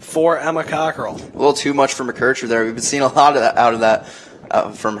opportunity for Emma Cockerell. A little too much for McKersher there. We've been seeing a lot of that, out of that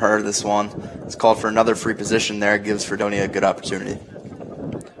from her this one. It's called for another free position there. It gives Fredonia a good opportunity.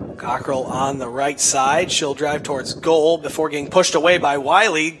 Cockerell on the right side. She'll drive towards goal before getting pushed away by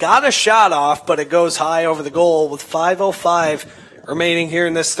Wiley. Got a shot off, but it goes high over the goal with 5:05 remaining here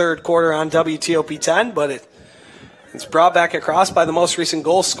in this third quarter on WTOP 10, but it's brought back across by the most recent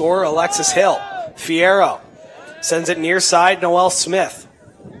goal scorer, Alexis Hill. Fierro sends it near side, Noelle Smith.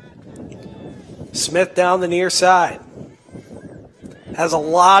 Smith down the near side. Has a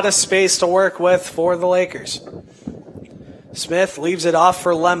lot of space to work with for the Lakers. Smith leaves it off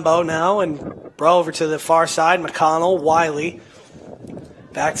for Lembo now and brought over to the far side. McConnell, Wiley.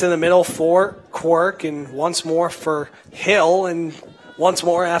 Back to the middle for Quirk and once more for Hill and once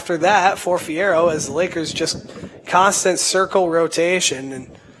more after that for Fierro as the Lakers just constant circle rotation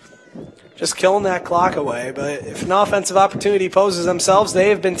and just killing that clock away. But if an offensive opportunity poses themselves, they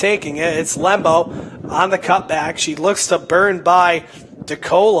have been taking it. It's Lembo on the cutback. She looks to burn by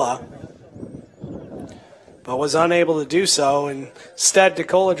DeCola, but was unable to do so. Instead,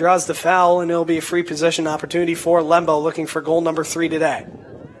 DeCola draws the foul, and it'll be a free possession opportunity for Lembo looking for goal number 3 today.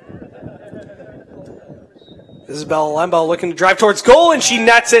 Isabella Lembo looking to drive towards goal, and she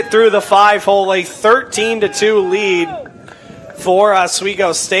nets it through the 5-hole, a 13-2 lead for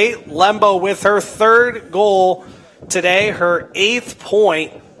Oswego State. Lembo with her 3rd goal today, her 8th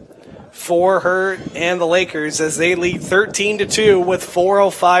point for her and the Lakers as they lead 13-2 with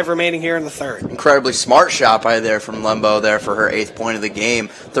 4:05 remaining here in the 3rd. Incredibly smart shot by there from Lembo there for her 8th point of the game,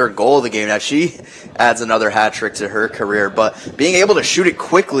 3rd goal of the game. Now she adds another hat trick to her career, but being able to shoot it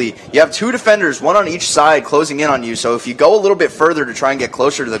quickly, you have 2 defenders, 1 on each side closing in on you, so if you go a little bit further to try and get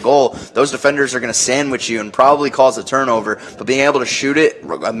closer to the goal, those defenders are going to sandwich you and probably cause a turnover, but being able to shoot it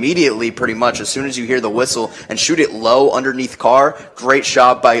immediately pretty much as soon as you hear the whistle and shoot it low underneath Carr, great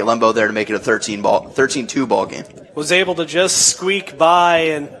shot by Lembo there to make it a 13-2 ball game. Was able to just squeak by,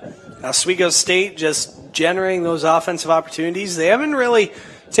 and Oswego State just generating those offensive opportunities. They haven't really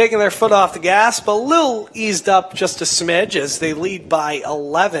taken their foot off the gas, but a little eased up just a smidge as they lead by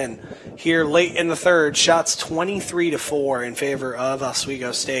 11 here late in the 3rd. Shots 23-4 in favor of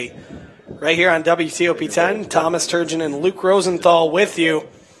Oswego State. Right here on WTOP 10, Thomas Turgeon and Luke Rosenthal with you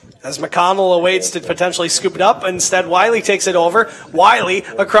as McConnell awaits to potentially scoop it up. Instead, Wiley takes it over. Wiley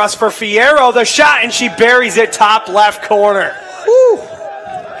across for Fierro, the shot, and she buries it top left corner. Whew.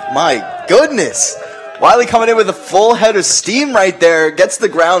 My goodness. Wiley coming in with a full head of steam right there. Gets the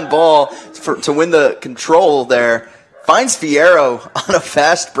ground ball to win the control there. Finds Fierro on a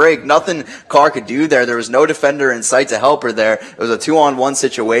fast break. Nothing Carr could do there. There was no defender in sight to help her there. It was a 2-on-1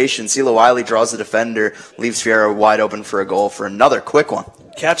 situation. Sela Wiley draws the defender, leaves Fierro wide open for a goal for another quick one.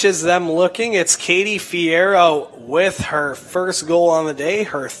 Catches them looking. It's Katie Fierro with her 1st goal on the day,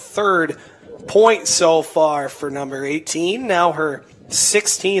 her 3rd point so far for number 18. Now her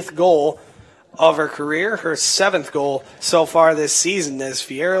 16th goal of her career, her 7th goal so far this season, as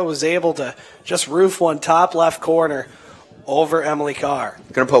Fierro was able to just roof one top left corner over Emily Carr.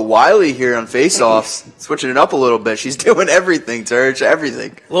 Going to put Wiley here on faceoffs, switching it up a little bit. She's doing everything, Turge,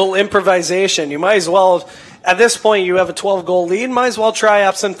 everything. A little improvisation. You might as well, at this point, you have a 12-goal lead, might as well try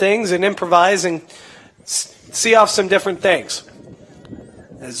out some things and improvise and see off some different things.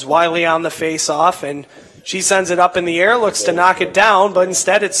 As Wiley on the faceoff, and she sends it up in the air, looks to knock it down, but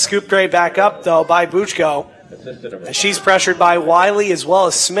instead it's scooped right back up, though, by Buchko. She's pressured by Wiley as well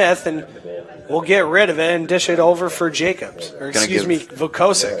as Smith, and we'll get rid of it and dish it over for Jacobs. Or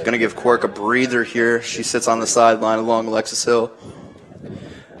Vukosic. Going to give Quirk a breather here. She sits on the sideline along Alexis Hill.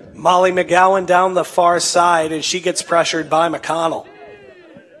 Molly McGowan down the far side, and she gets pressured by McConnell.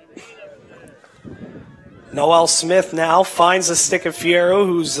 Noelle Smith now finds the stick of Fierro,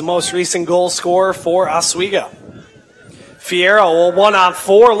 who's the most recent goal scorer for Oswego. Fierro,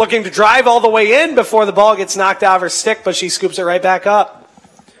 1-on-4, looking to drive all the way in before the ball gets knocked out of her stick, but she scoops it right back up.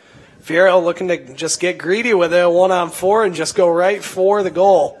 Fierro looking to just get greedy with it, 1-on-4, and just go right for the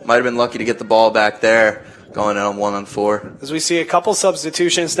goal. Might have been lucky to get the ball back there, going in on 1-on-4. As we see a couple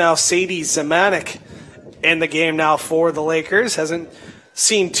substitutions now, Sadie Zemanek in the game now for the Lakers. Hasn't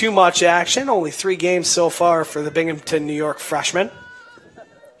seen too much action, only 3 games so far for the Binghamton, New York freshman.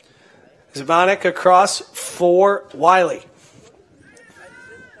 Zemanek across for Wiley.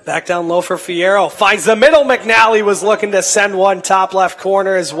 Back down low for Fierro. Finds the middle. McNally was looking to send one top left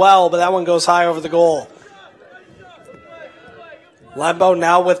corner as well, but that one goes high over the goal. Lembo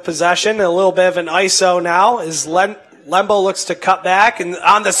now with possession. A little bit of an ISO now as Lembo looks to cut back and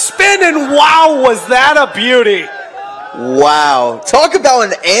on the spin, and wow, was that a beauty. Wow. Talk about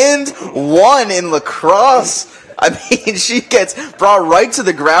an and one in lacrosse. I mean, she gets brought right to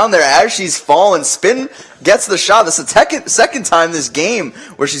the ground there as she's falling. Spin gets the shot. This is the second time this game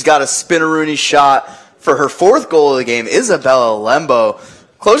where she's got a spinneroonie shot for her 4th goal of the game. Isabella Lembo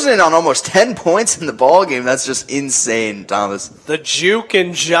closing in on almost 10 points in the ball game. That's just insane, Thomas. The juke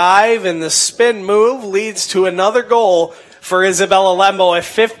and jive and the spin move leads to another goal for Isabella Lembo, a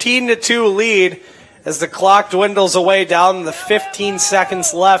 15-2 lead as the clock dwindles away down to 15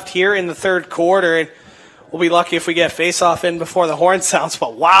 seconds left here in the 3rd quarter. And we'll be lucky if we get face-off in before the horn sounds,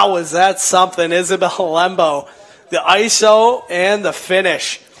 but wow, is that something. Isabella Lembo, the ISO and the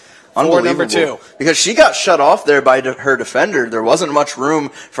finish for number 2. Because she got shut off there by her defender. There wasn't much room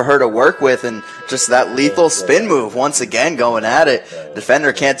for her to work with, and just that lethal spin move once again going at it.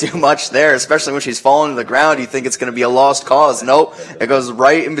 Defender can't do much there, especially when she's falling to the ground. You think it's going to be a lost cause. Nope, it goes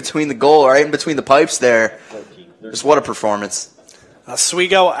right in between the goal, right in between the pipes there. Just what a performance.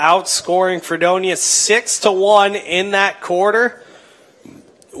 Oswego outscoring Fredonia 6-1 in that quarter,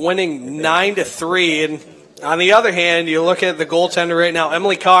 winning 9-3. And on the other hand, you look at the goaltender right now,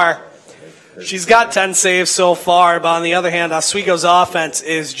 Emily Carr. She's got 10 saves so far, but on the other hand, Oswego's offense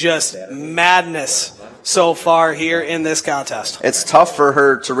is just madness so far here in this contest. It's tough for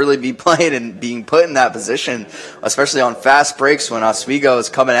her to really be playing and being put in that position, especially on fast breaks when Oswego is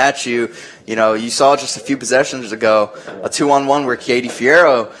coming at you. You know, you saw just a few possessions ago a 2-on-1 where Katie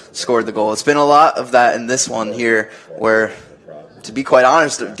Fierro scored the goal. It's been a lot of that in this one here where, to be quite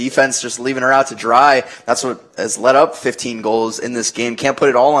honest, the defense just leaving her out to dry. That's what has led up 15 goals in this game. Can't put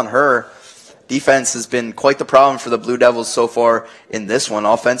it all on her. Defense has been quite the problem for the Blue Devils so far in this one.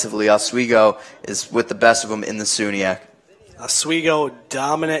 Offensively, Oswego is with the best of them in the SUNY. Oswego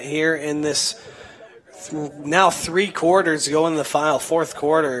dominant here in this now 3 quarters going in the final 4th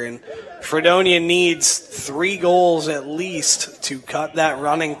quarter, and Fredonia needs 3 goals at least to cut that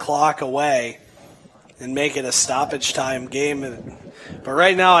running clock away and make it a stoppage time game. But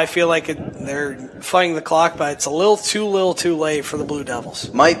right now I feel like they're fighting the clock, but it's a little too late for the Blue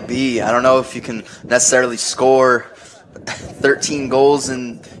Devils. Might be. I don't know if you can necessarily score 13 goals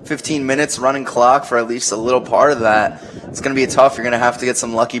in 15 minutes running clock for at least a little part of that. It's going to be tough. You're going to have to get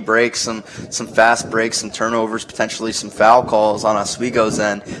some lucky breaks, some fast breaks, some turnovers, potentially some foul calls on Oswego's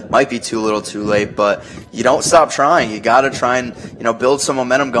end. Might be too little too late, but you don't stop trying. You got to try and, you know, build some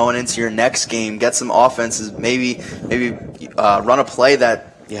momentum going into your next game, get some offenses, maybe run a play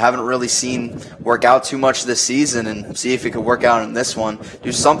that you haven't really seen work out too much this season, and see if it could work out in this one.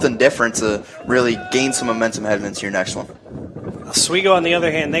 Do something different to really gain some momentum heading into your next one. Oswego, on the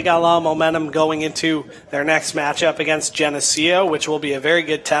other hand, they got a lot of momentum going into their next matchup against Geneseo, which will be a very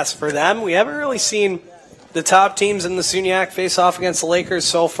good test for them. We haven't really seen the top teams in the SUNY face off against the Lakers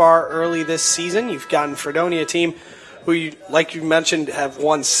so far early this season. You've gotten Fredonia, team who, like you mentioned, have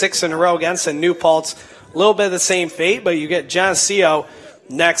won 6 in a row against, and New Paltz, a little bit of the same fate, but you get Geneseo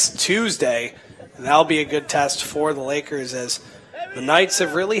next Tuesday, and that'll be a good test for the Lakers, as the Knights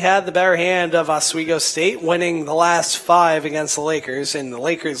have really had the better hand of Oswego State, winning the last 5 against the Lakers, and the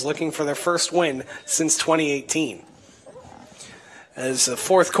Lakers looking for their first win since 2018. As the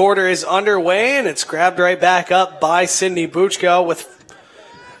 4th quarter is underway, and it's grabbed right back up by Sydney Buchko with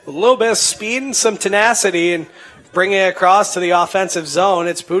a little bit of speed and some tenacity, and bringing it across to the offensive zone.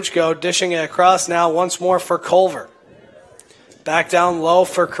 It's Buchko dishing it across now once more for Culver. Back down low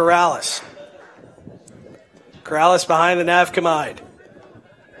for Corrales. Corrales behind the Nav Kamide.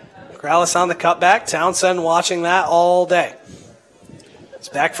 Corrales on the cutback. Townsend watching that all day. It's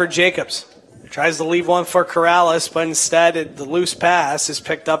back for Jacobs. Tries to leave one for Corrales, but instead the loose pass is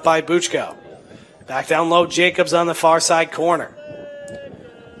picked up by Buchko. Back down low, Jacobs on the far side corner.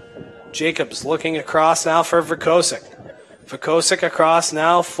 Jacobs looking across now for Vukosic. Vukosic across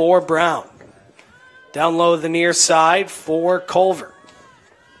now for Brown. Down low the near side for Culver.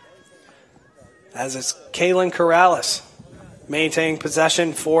 As it's Kaylin Corrales maintaining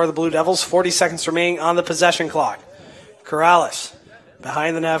possession for the Blue Devils. 40 seconds remaining on the possession clock. Corrales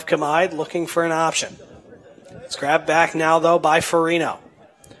behind the Nav Kamide looking for an option. It's grabbed back now, though, by Farino.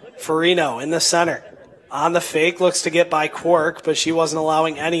 Farino in the center. On the fake, looks to get by Quirk, but she wasn't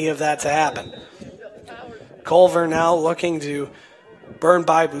allowing any of that to happen. Culver now looking to burn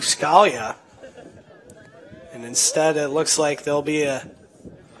by Buscalia. And instead, it looks like there'll be a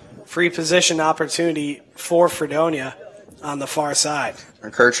free position opportunity for Fredonia on the far side.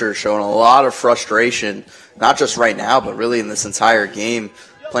 Kircher showing a lot of frustration, not just right now, but really in this entire game.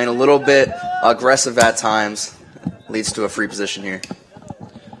 Playing a little bit aggressive at times. Leads to a free position here.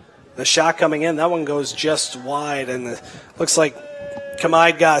 The shot coming in, that one goes just wide, and looks like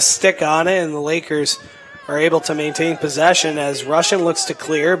Kamide got a stick on it, and the Lakers are able to maintain possession as Russian looks to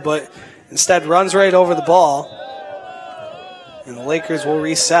clear, but instead runs right over the ball, and the Lakers will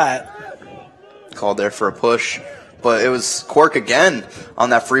reset. Called there for a push, but it was Quirk again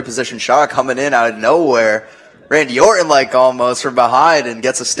on that free position shot coming in out of nowhere. Randy Orton-like almost from behind and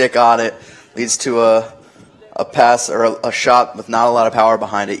gets a stick on it. Leads to a pass or a shot with not a lot of power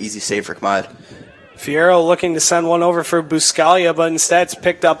behind it. Easy save for Kamide. Fierro looking to send one over for Buscalia, but instead it's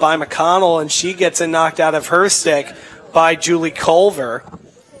picked up by McConnell, and she gets it knocked out of her stick by Julie Culver.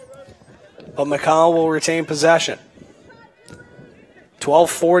 But McConnell will retain possession.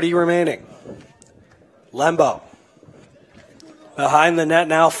 12:40 remaining. Lembo behind the net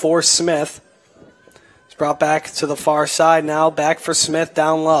now for Smith. It's brought back to the far side now. Back for Smith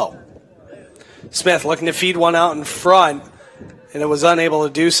down low. Smith looking to feed one out in front, and it was unable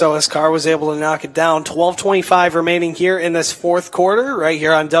to do so as Carr was able to knock it down. 12:25 remaining here in this 4th quarter, right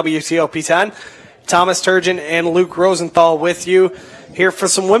here on WTOP 10. Thomas Turgeon and Luke Rosenthal with you here for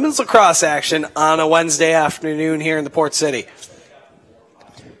some women's lacrosse action on a Wednesday afternoon here in the Port City.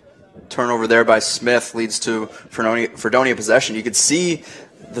 Turnover there by Smith leads to Fredonia possession. You could see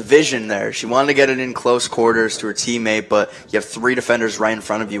the vision there. She wanted to get it in close quarters to her teammate, but you have 3 defenders right in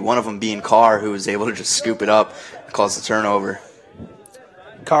front of you, one of them being Carr, who was able to just scoop it up and cause the turnover.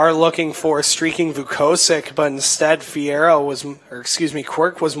 Carr looking for streaking Vukovic, but instead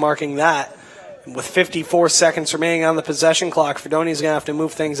Quirk was marking that. With 54 seconds remaining on the possession clock, Fredonia's going to have to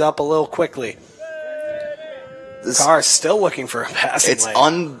move things up a little quickly. Carr still looking for a passing It's lane.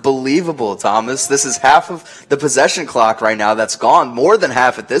 unbelievable, Thomas. This is half of the possession clock right now that's gone, more than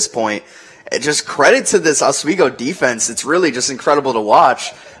half at this point. Just credit to this Oswego defense. It's really just incredible to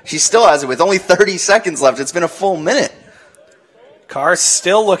watch. She still has it with only 30 seconds left. It's been a full minute. Carr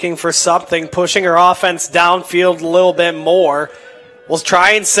still looking for something, pushing her offense downfield a little bit more. We'll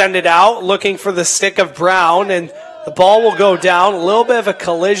try and send it out, looking for the stick of Brown, and the ball will go down. A little bit of a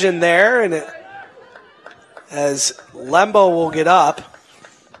collision there, and as Lembo will get up.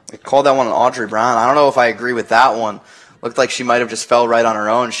 They called that one Audrey Brown. I don't know if I agree with that one. Looked like she might have just fell right on her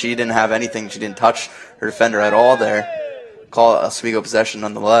own. She didn't have anything. She didn't touch her defender at all there. Call it Oswego possession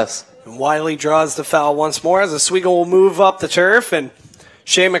nonetheless. And Wiley draws the foul once more as Oswego will move up the turf, and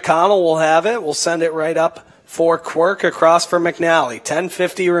Shea McConnell will have it. We'll send it right up for Quirk across for McNally.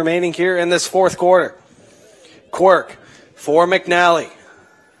 10:50 remaining here in this fourth quarter. Quirk for McNally.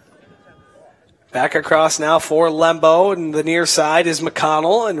 Back across now for Lembo, and the near side is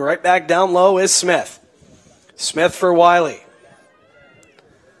McConnell, and right back down low is Smith. Smith for Wiley.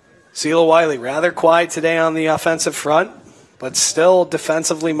 Sheila Wiley rather quiet today on the offensive front, but still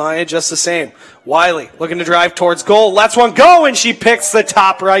defensively minded just the same. Wiley looking to drive towards goal, lets one go, and she picks the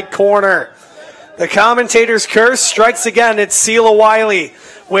top right corner. The commentator's curse strikes again. It's Sheila Wiley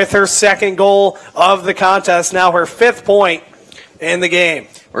with her second goal of the contest, now her 5th point in the game.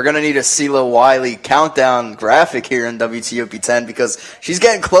 We're going to need a Sheila Wiley countdown graphic here in WTOP 10 because she's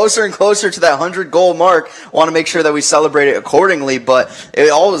getting closer and closer to that 100-goal mark. Want to make sure that we celebrate it accordingly, but it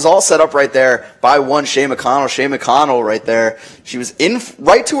was all set up right there by one Shea McConnell. Shea McConnell right there. She was in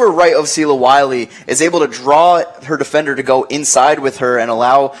right to her right of Sheila Wiley, is able to draw her defender to go inside with her and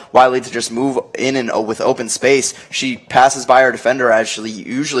allow Wiley to just move in and with open space. She passes by her defender as she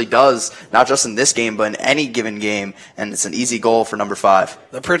usually does, not just in this game, but in any given game, and it's an easy goal for number 5.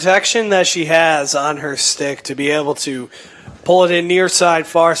 The protection that she has on her stick to be able to pull it in near side,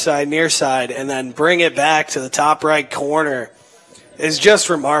 far side, near side, and then bring it back to the top right corner is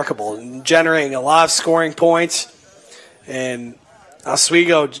just remarkable, generating a lot of scoring points. And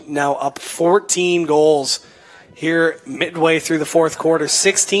Oswego now up 14 goals here midway through the fourth quarter,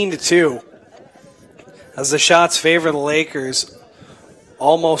 16-2. As the shots favor the Lakers,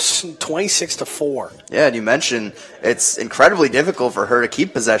 almost 26-4. Yeah, and you mentioned it's incredibly difficult for her to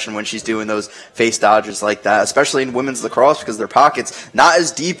keep possession when she's doing those face dodges like that, especially in women's lacrosse because their pockets not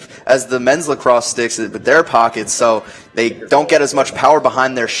as deep as the men's lacrosse sticks with their pockets, so they don't get as much power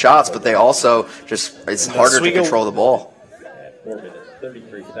behind their shots, but they also just, it's harder to control the ball. 4 minutes,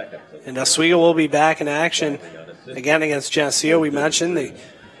 33 seconds. And Oswego will be back in action again against Geneseo. We mentioned they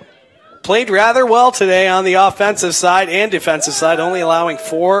played rather well today on the offensive side and defensive side, only allowing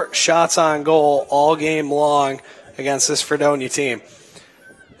 4 shots on goal all game long against this Fredonia team.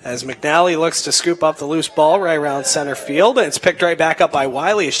 As McNally looks to scoop up the loose ball right around center field, and it's picked right back up by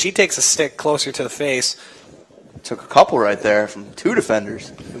Wiley as she takes a stick closer to the face. Took a couple right there from 2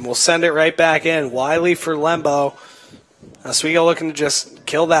 defenders. And we'll send it right back in. Wiley for Lembo. Oswego looking to just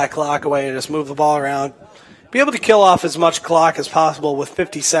kill that clock away and just move the ball around. Be able to kill off as much clock as possible with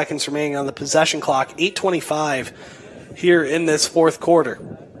 50 seconds remaining on the possession clock. 8:25 here in this fourth quarter.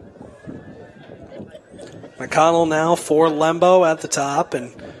 McConnell now for Lembo at the top,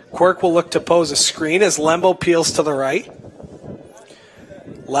 and Quirk will look to pose a screen as Lembo peels to the right.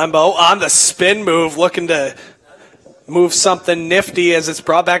 Lembo on the spin move, looking to move something nifty as it's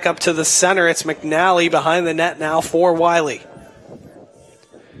brought back up to the center. It's McNally behind the net now for Wiley.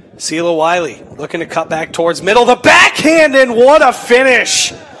 Sheila Wiley looking to cut back towards middle. The backhand, and what a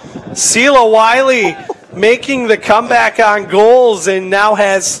finish. Sheila Wiley making the comeback on goals and now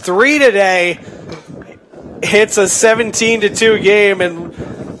has 3 today. Hits a 17-2 game and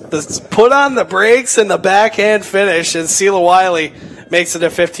put on the brakes and the backhand finish, and Sheila Wiley makes it a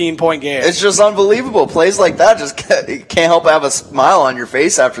 15-point game. It's just unbelievable. Plays like that just can't help but have a smile on your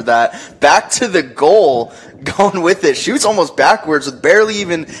face after that. Back to the goal, going with it. Shoots almost backwards with barely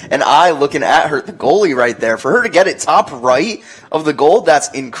even an eye looking at her, the goalie right there. For her to get it top right of the goal, that's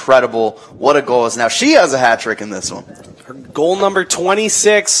incredible. What a goal is. Now she has a hat trick in this one. Her goal number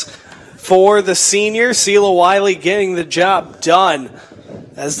 26 for the senior. Sheila Wiley getting the job done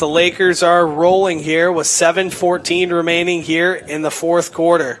as the Lakers are rolling here with 7:14 remaining here in the fourth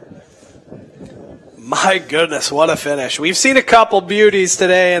quarter. My goodness, what a finish. We've seen a couple beauties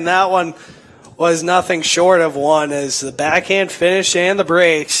today, and that one was nothing short of one, as the backhand finish and the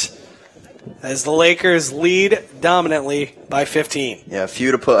breaks as the Lakers lead dominantly by 15. Yeah, a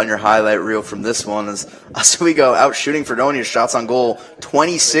few to put on your highlight reel from this one is Oswego out shooting Fredonia shots on goal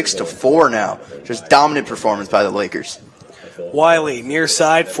 26-4 now. Just dominant performance by the Lakers. Wiley near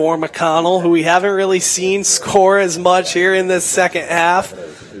side for McConnell, who we haven't really seen score as much here in this second half.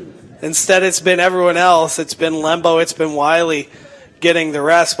 Instead, it's been everyone else. It's been Lembo, it's been Wiley getting the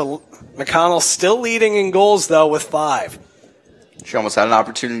rest, but McConnell still leading in goals, though, with 5. She almost had an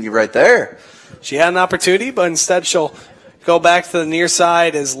opportunity right there. She had an opportunity, but instead she'll go back to the near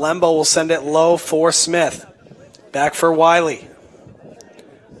side as Lembo will send it low for Smith. Back for Wiley.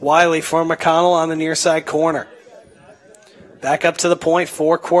 Wiley for McConnell on the near side corner. Back up to the point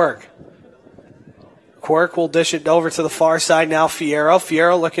for Quirk. Quirk will dish it over to the far side now.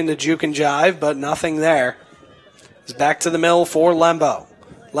 Fierro looking to juke and jive, but nothing there. It's back to the middle for Lembo.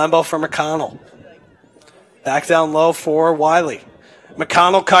 Lembo for McConnell. Back down low for Wiley.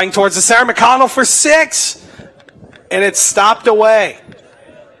 McConnell cutting towards the center. McConnell for 6. And it's stopped away.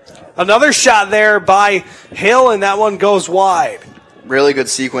 Another shot there by Hill, and that one goes wide. Really good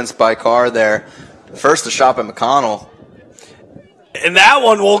sequence by Carr there. First the shot by McConnell. And that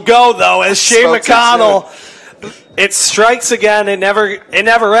one will go, though, as Shea McConnell, it strikes again. It never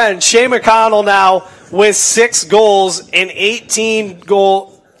ends. Shea McConnell now with 6 goals and 18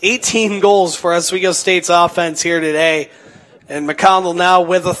 goals for Oswego State's offense here today. And McConnell now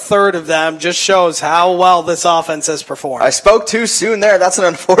with a third of them just shows how well this offense has performed. I spoke too soon there. That's an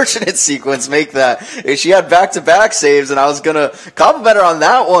unfortunate sequence. Make that. She had back-to-back saves, and I was going to compliment her on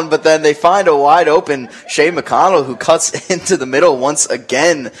that one, but then they find a wide-open Shea McConnell who cuts into the middle once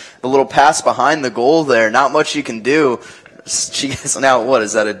again. The little pass behind the goal there. Not much you can do. She gets now, what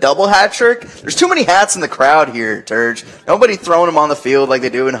is that, a double hat trick? There's too many hats in the crowd here, Turge. Nobody throwing them on the field like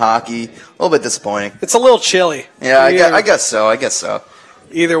they do in hockey. A little bit disappointing. It's a little chilly. Yeah, I guess so.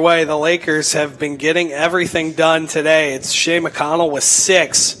 Either way, the Lakers have been getting everything done today. It's Shea McConnell with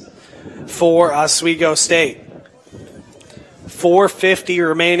 6 for Oswego State. 4:50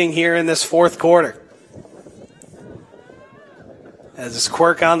 remaining here in this fourth quarter. As this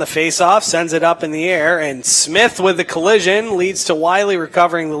Quirk on the face-off, sends it up in the air, and Smith with the collision leads to Wiley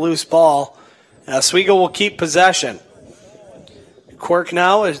recovering the loose ball. Oswego will keep possession. Quirk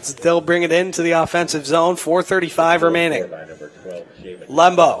now, as they'll bring it into the offensive zone, 4:35 remaining.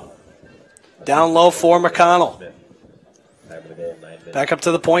 Lembo, down low for McConnell. Back up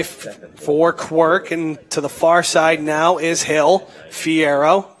to the point for Quirk, and to the far side now is Hill.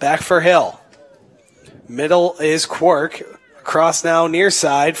 Fierro, back for Hill. Middle is Quirk. Across now near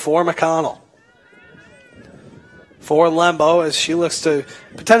side for McConnell. For Lembo as she looks to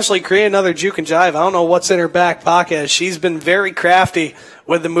potentially create another juke and jive. I don't know what's in her back pocket, as she's been very crafty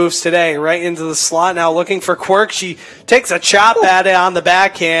with the moves today. Right into the slot now looking for Quirk. She takes a chop at it on the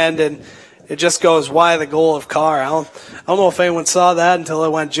backhand, and it just goes wide of the goal of Carr. I don't know if anyone saw that until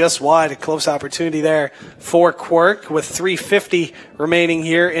it went just wide. A close opportunity there for Quirk with 3:50 remaining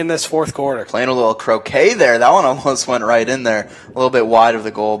here in this fourth quarter. Playing a little croquet there. That one almost went right in there. A little bit wide of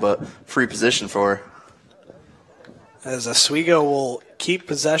the goal, but free position for her. As Oswego will keep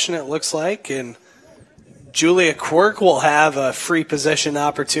possession, it looks like, and Julia Quirk will have a free position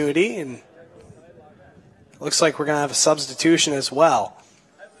opportunity, and it looks like we're going to have a substitution as well.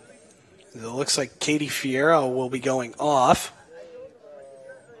 It looks like Katie Fierro will be going off.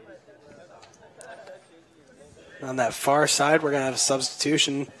 On that far side, we're going to have a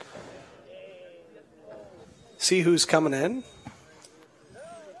substitution. See who's coming in.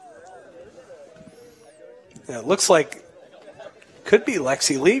 Yeah, it looks like could be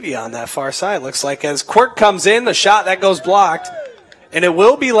Lexi Levy on that far side. Looks like as Quirk comes in, the shot that goes blocked. And it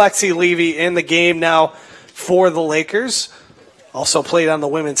will be Lexi Levy in the game now for the Lakers. Also played on the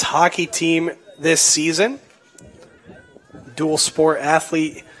women's hockey team this season. Dual sport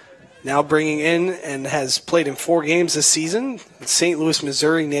athlete now bringing in and has played in 4 games this season. St. Louis,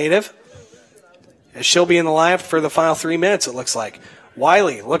 Missouri native. And she'll be in the lineup for the final 3 minutes, it looks like.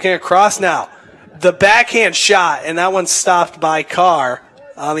 Wiley looking across now. The backhand shot, and that one's stopped by Carr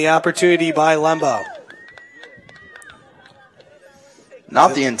on the opportunity by Lembo.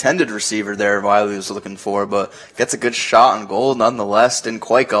 Not the intended receiver there Wiley was looking for, but gets a good shot on goal nonetheless. Didn't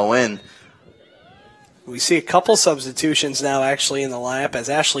quite go in. We see a couple substitutions now actually in the lineup, as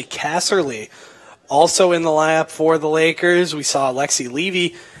Ashley Casserly also in the lineup for the Lakers. We saw Lexi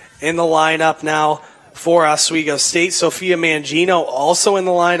Levy in the lineup now for Oswego State. Sophia Mangino also in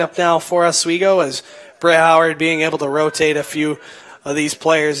the lineup now for Oswego, as Brett Howard being able to rotate a few of these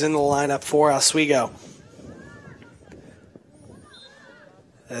players in the lineup for Oswego.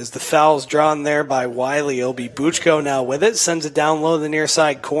 As the foul's drawn there by Wiley, it'll be Buchko now with it. Sends it down low to the near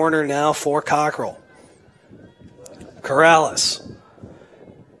side corner now for Cockrell. Corrales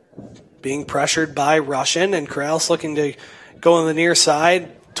being pressured by Russian, and Corrales looking to go on the near side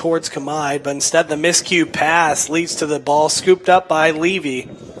towards Kamai, but instead the miscue pass leads to the ball scooped up by Levy.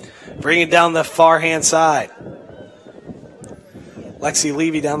 Bring it down the far hand side. Lexi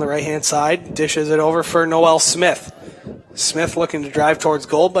Levy down the right hand side, dishes it over for Noel Smith. Smith looking to drive towards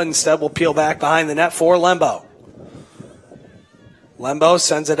goal, but instead will peel back behind the net for Lembo. Lembo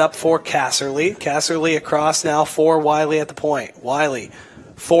sends it up for Casserly. Casserly across now for Wiley at the point. Wiley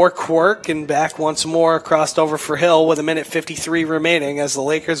for Quirk, and back once more, crossed over for Hill with 1:53 remaining, as the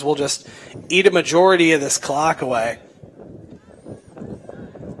Lakers will just eat a majority of this clock away.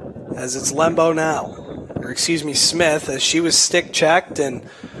 As it's Lembo now, or excuse me, Smith, as she was stick checked and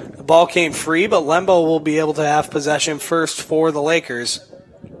the ball came free, but Lembo will be able to have possession first for the Lakers.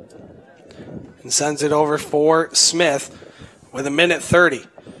 And sends it over for Smith with 1:30.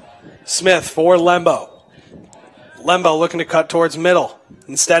 Smith for Lembo. Lembo looking to cut towards middle.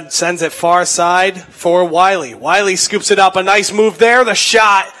 Instead sends it far side for Wiley. Wiley scoops it up. A nice move there. The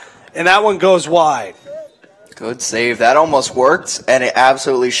shot. And that one goes wide. Good save. That almost worked, and it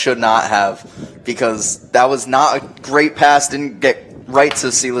absolutely should not have, because that was not a great pass. Didn't get right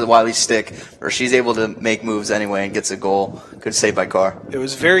to Celia Wiley's stick, or she's able to make moves anyway and gets a goal. Good save by Carr. It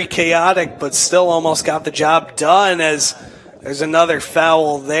was very chaotic, but still almost got the job done, as there's another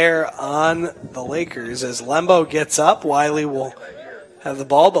foul there on the Lakers. As Lembo gets up, Wiley will have the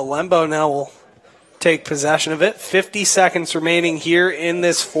ball, but Lembo now will take possession of it. 50 seconds remaining here in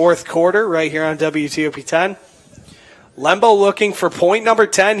this fourth quarter, right here on WTOP 10. Lembo looking for point number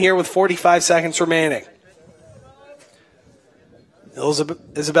 10 here with 45 seconds remaining.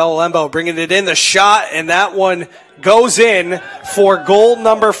 Isabella Lembo bringing it in, the shot, and that one goes in for goal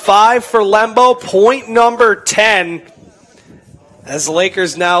number 5 for Lembo, point number 10, as the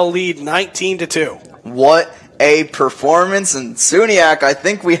Lakers now lead 19-2. What a performance. And Suniac, I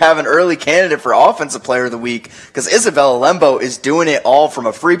think we have an early candidate for Offensive Player of the Week, because Isabella Lembo is doing it all from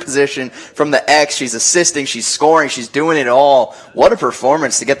a free position, from the X. She's assisting, she's scoring, she's doing it all. What a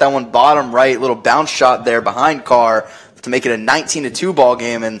performance to get that one bottom right, little bounce shot there behind Carr to make it a 19-2 ball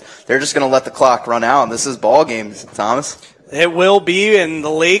game, and they're just going to let the clock run out. And this is ball game, Thomas. It will be, and the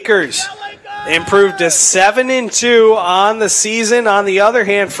Lakers improved to 7-2 on the season. On the other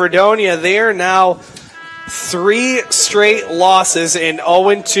hand, Fredonia, they are now 3 straight losses in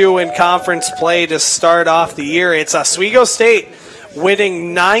 0-2 in conference play to start off the year. It's Oswego State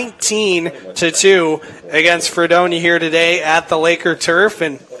winning 19-2 against Fredonia here today at the Laker turf.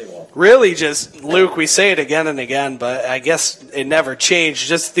 And really just, Luke, we say it again and again, but I guess it never changed.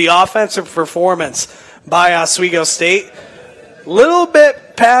 Just the offensive performance by Oswego State. Little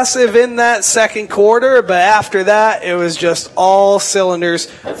bit passive in that second quarter, but after that, it was just all cylinders.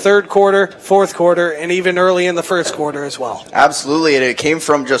 Third quarter, fourth quarter, and even early in the first quarter as well. Absolutely, and it came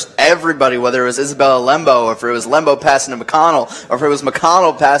from just everybody, whether it was Isabella Lembo, or if it was Lembo passing to McConnell, or if it was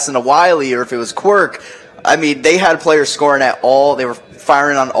McConnell passing to Wiley, or if it was Quirk. I mean, they had players scoring at all. They were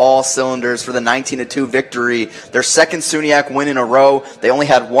firing on all cylinders for the 19-2 victory. Their second SUNYAC win in a row. They only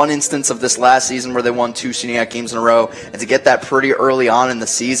had one instance of this last season where they won 2 SUNYAC games in a row. And to get that pretty early on in the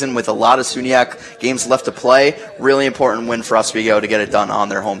season with a lot of SUNYAC games left to play, really important win for Oswego to get it done on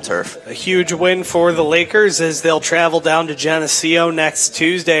their home turf. A huge win for the Lakers as they'll travel down to Geneseo next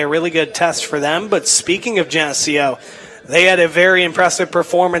Tuesday. A really good test for them. But speaking of Geneseo, they had a very impressive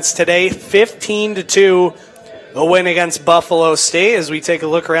performance today, 15-2. A win against Buffalo State. As we take a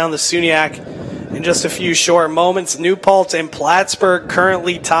look around the SUNYAC in just a few short moments. New Paltz and Plattsburgh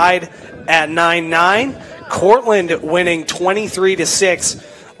currently tied at 9-9. Cortland winning 23-6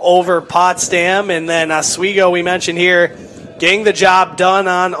 over Potsdam. And then Oswego, we mentioned here, getting the job done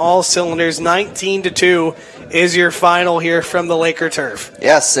on all cylinders. 19-2 is your final here from the Laker turf.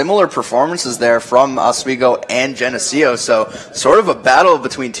 Yeah, similar performances there from Oswego and Geneseo. So sort of a battle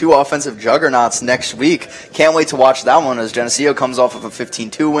between two offensive juggernauts next week. Can't wait to watch that one as Geneseo comes off of a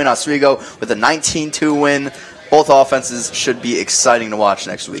 15-2 win. Oswego with a 19-2 win. Both offenses should be exciting to watch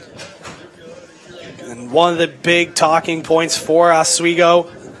next week. And one of the big talking points for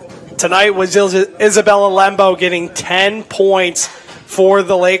Oswego tonight was Isabella Lembo getting 10 points for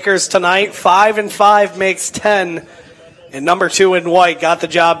the Lakers tonight. 5 and 5 makes 10. And number 2 in white got the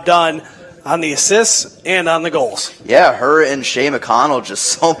job done. on the assists and on the goals. Yeah, her and Shay McConnell just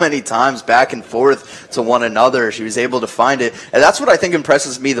so many times back and forth to one another. She was able to find it. And that's what I think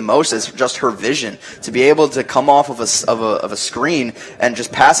impresses me the most is just her vision. To be able to come off of a screen and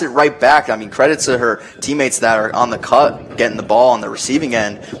just pass it right back. I mean, credit to her teammates that are on the cut, getting the ball on the receiving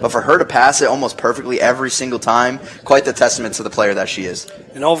end. But for her to pass it almost perfectly every single time, quite the testament to the player that she is.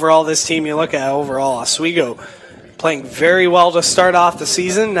 And overall, this team, you look at overall, Oswego playing very well to start off the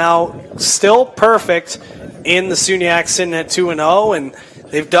season. Now, still perfect in the SUNY sitting at 2-0, and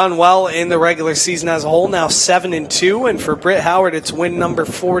they've done well in the regular season as a whole. Now 7-2, and for Britt Howard, it's win number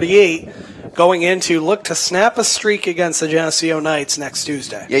 48. Going into look to snap a streak against the Geneseo Knights next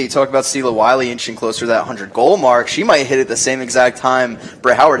Tuesday. Yeah, you talk about Stila Wiley inching closer to that 100-goal mark. She might hit it the same exact time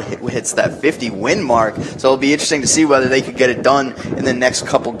Britt Howard hits that 50-win mark. So it'll be interesting to see whether they could get it done in the next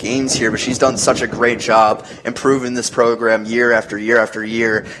couple games here. But she's done such a great job improving this program year after year after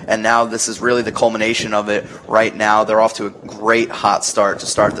year. And now this is really the culmination of it right now. They're off to a great hot start to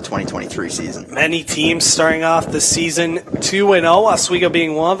start the 2023 season. Many teams starting off the season 2-0, Oswego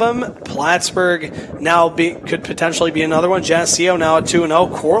being one of them. Plattsburgh now could potentially be another one. Geneseo now at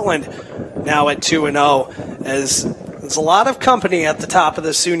 2-0. Cortland now at 2-0. As there's a lot of company at the top of the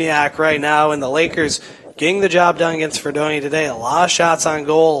SUNY right now, and the Lakers getting the job done against Fredonia today. A lot of shots on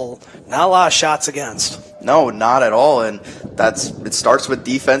goal, not a lot of shots against. No, not at all, and it starts with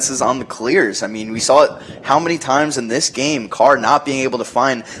defenses on the clears. I mean, we saw it how many times in this game, Carr not being able to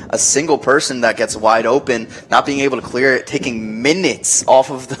find a single person that gets wide open, not being able to clear it, taking minutes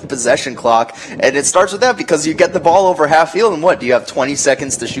off of the possession clock, and it starts with that because you get the ball over half field, and what, do you have 20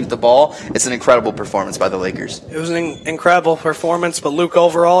 seconds to shoot the ball? It's an incredible performance by the Lakers. It was an incredible performance, but Luke,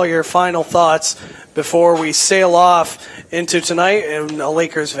 overall, your final thoughts before we sail off into tonight and a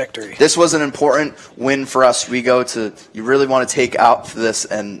Lakers victory. This was an important win for Oswego. You really want to take out for this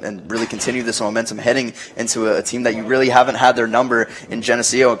and really continue this momentum heading into a team that you really haven't had their number in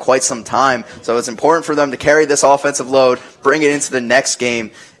Geneseo in quite some time. So it's important for them to carry this offensive load, bring it into the next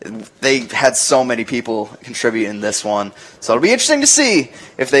game. They had so many people contribute in this one. So it'll be interesting to see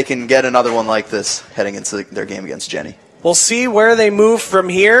if they can get another one like this heading into their game against Jenny. We'll see where they move from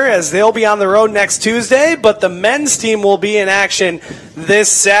here as they'll be on the road next Tuesday, but the men's team will be in action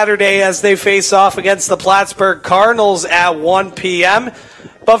this Saturday as they face off against the Plattsburgh Cardinals at 1 p.m.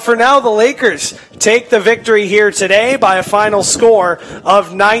 But for now, the Lakers take the victory here today by a final score of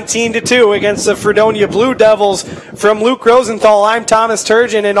 19-2 against the Fredonia Blue Devils. From Luke Rosenthal, I'm Thomas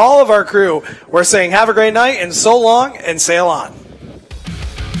Turgeon, and all of our crew, we're saying have a great night and so long and sail on.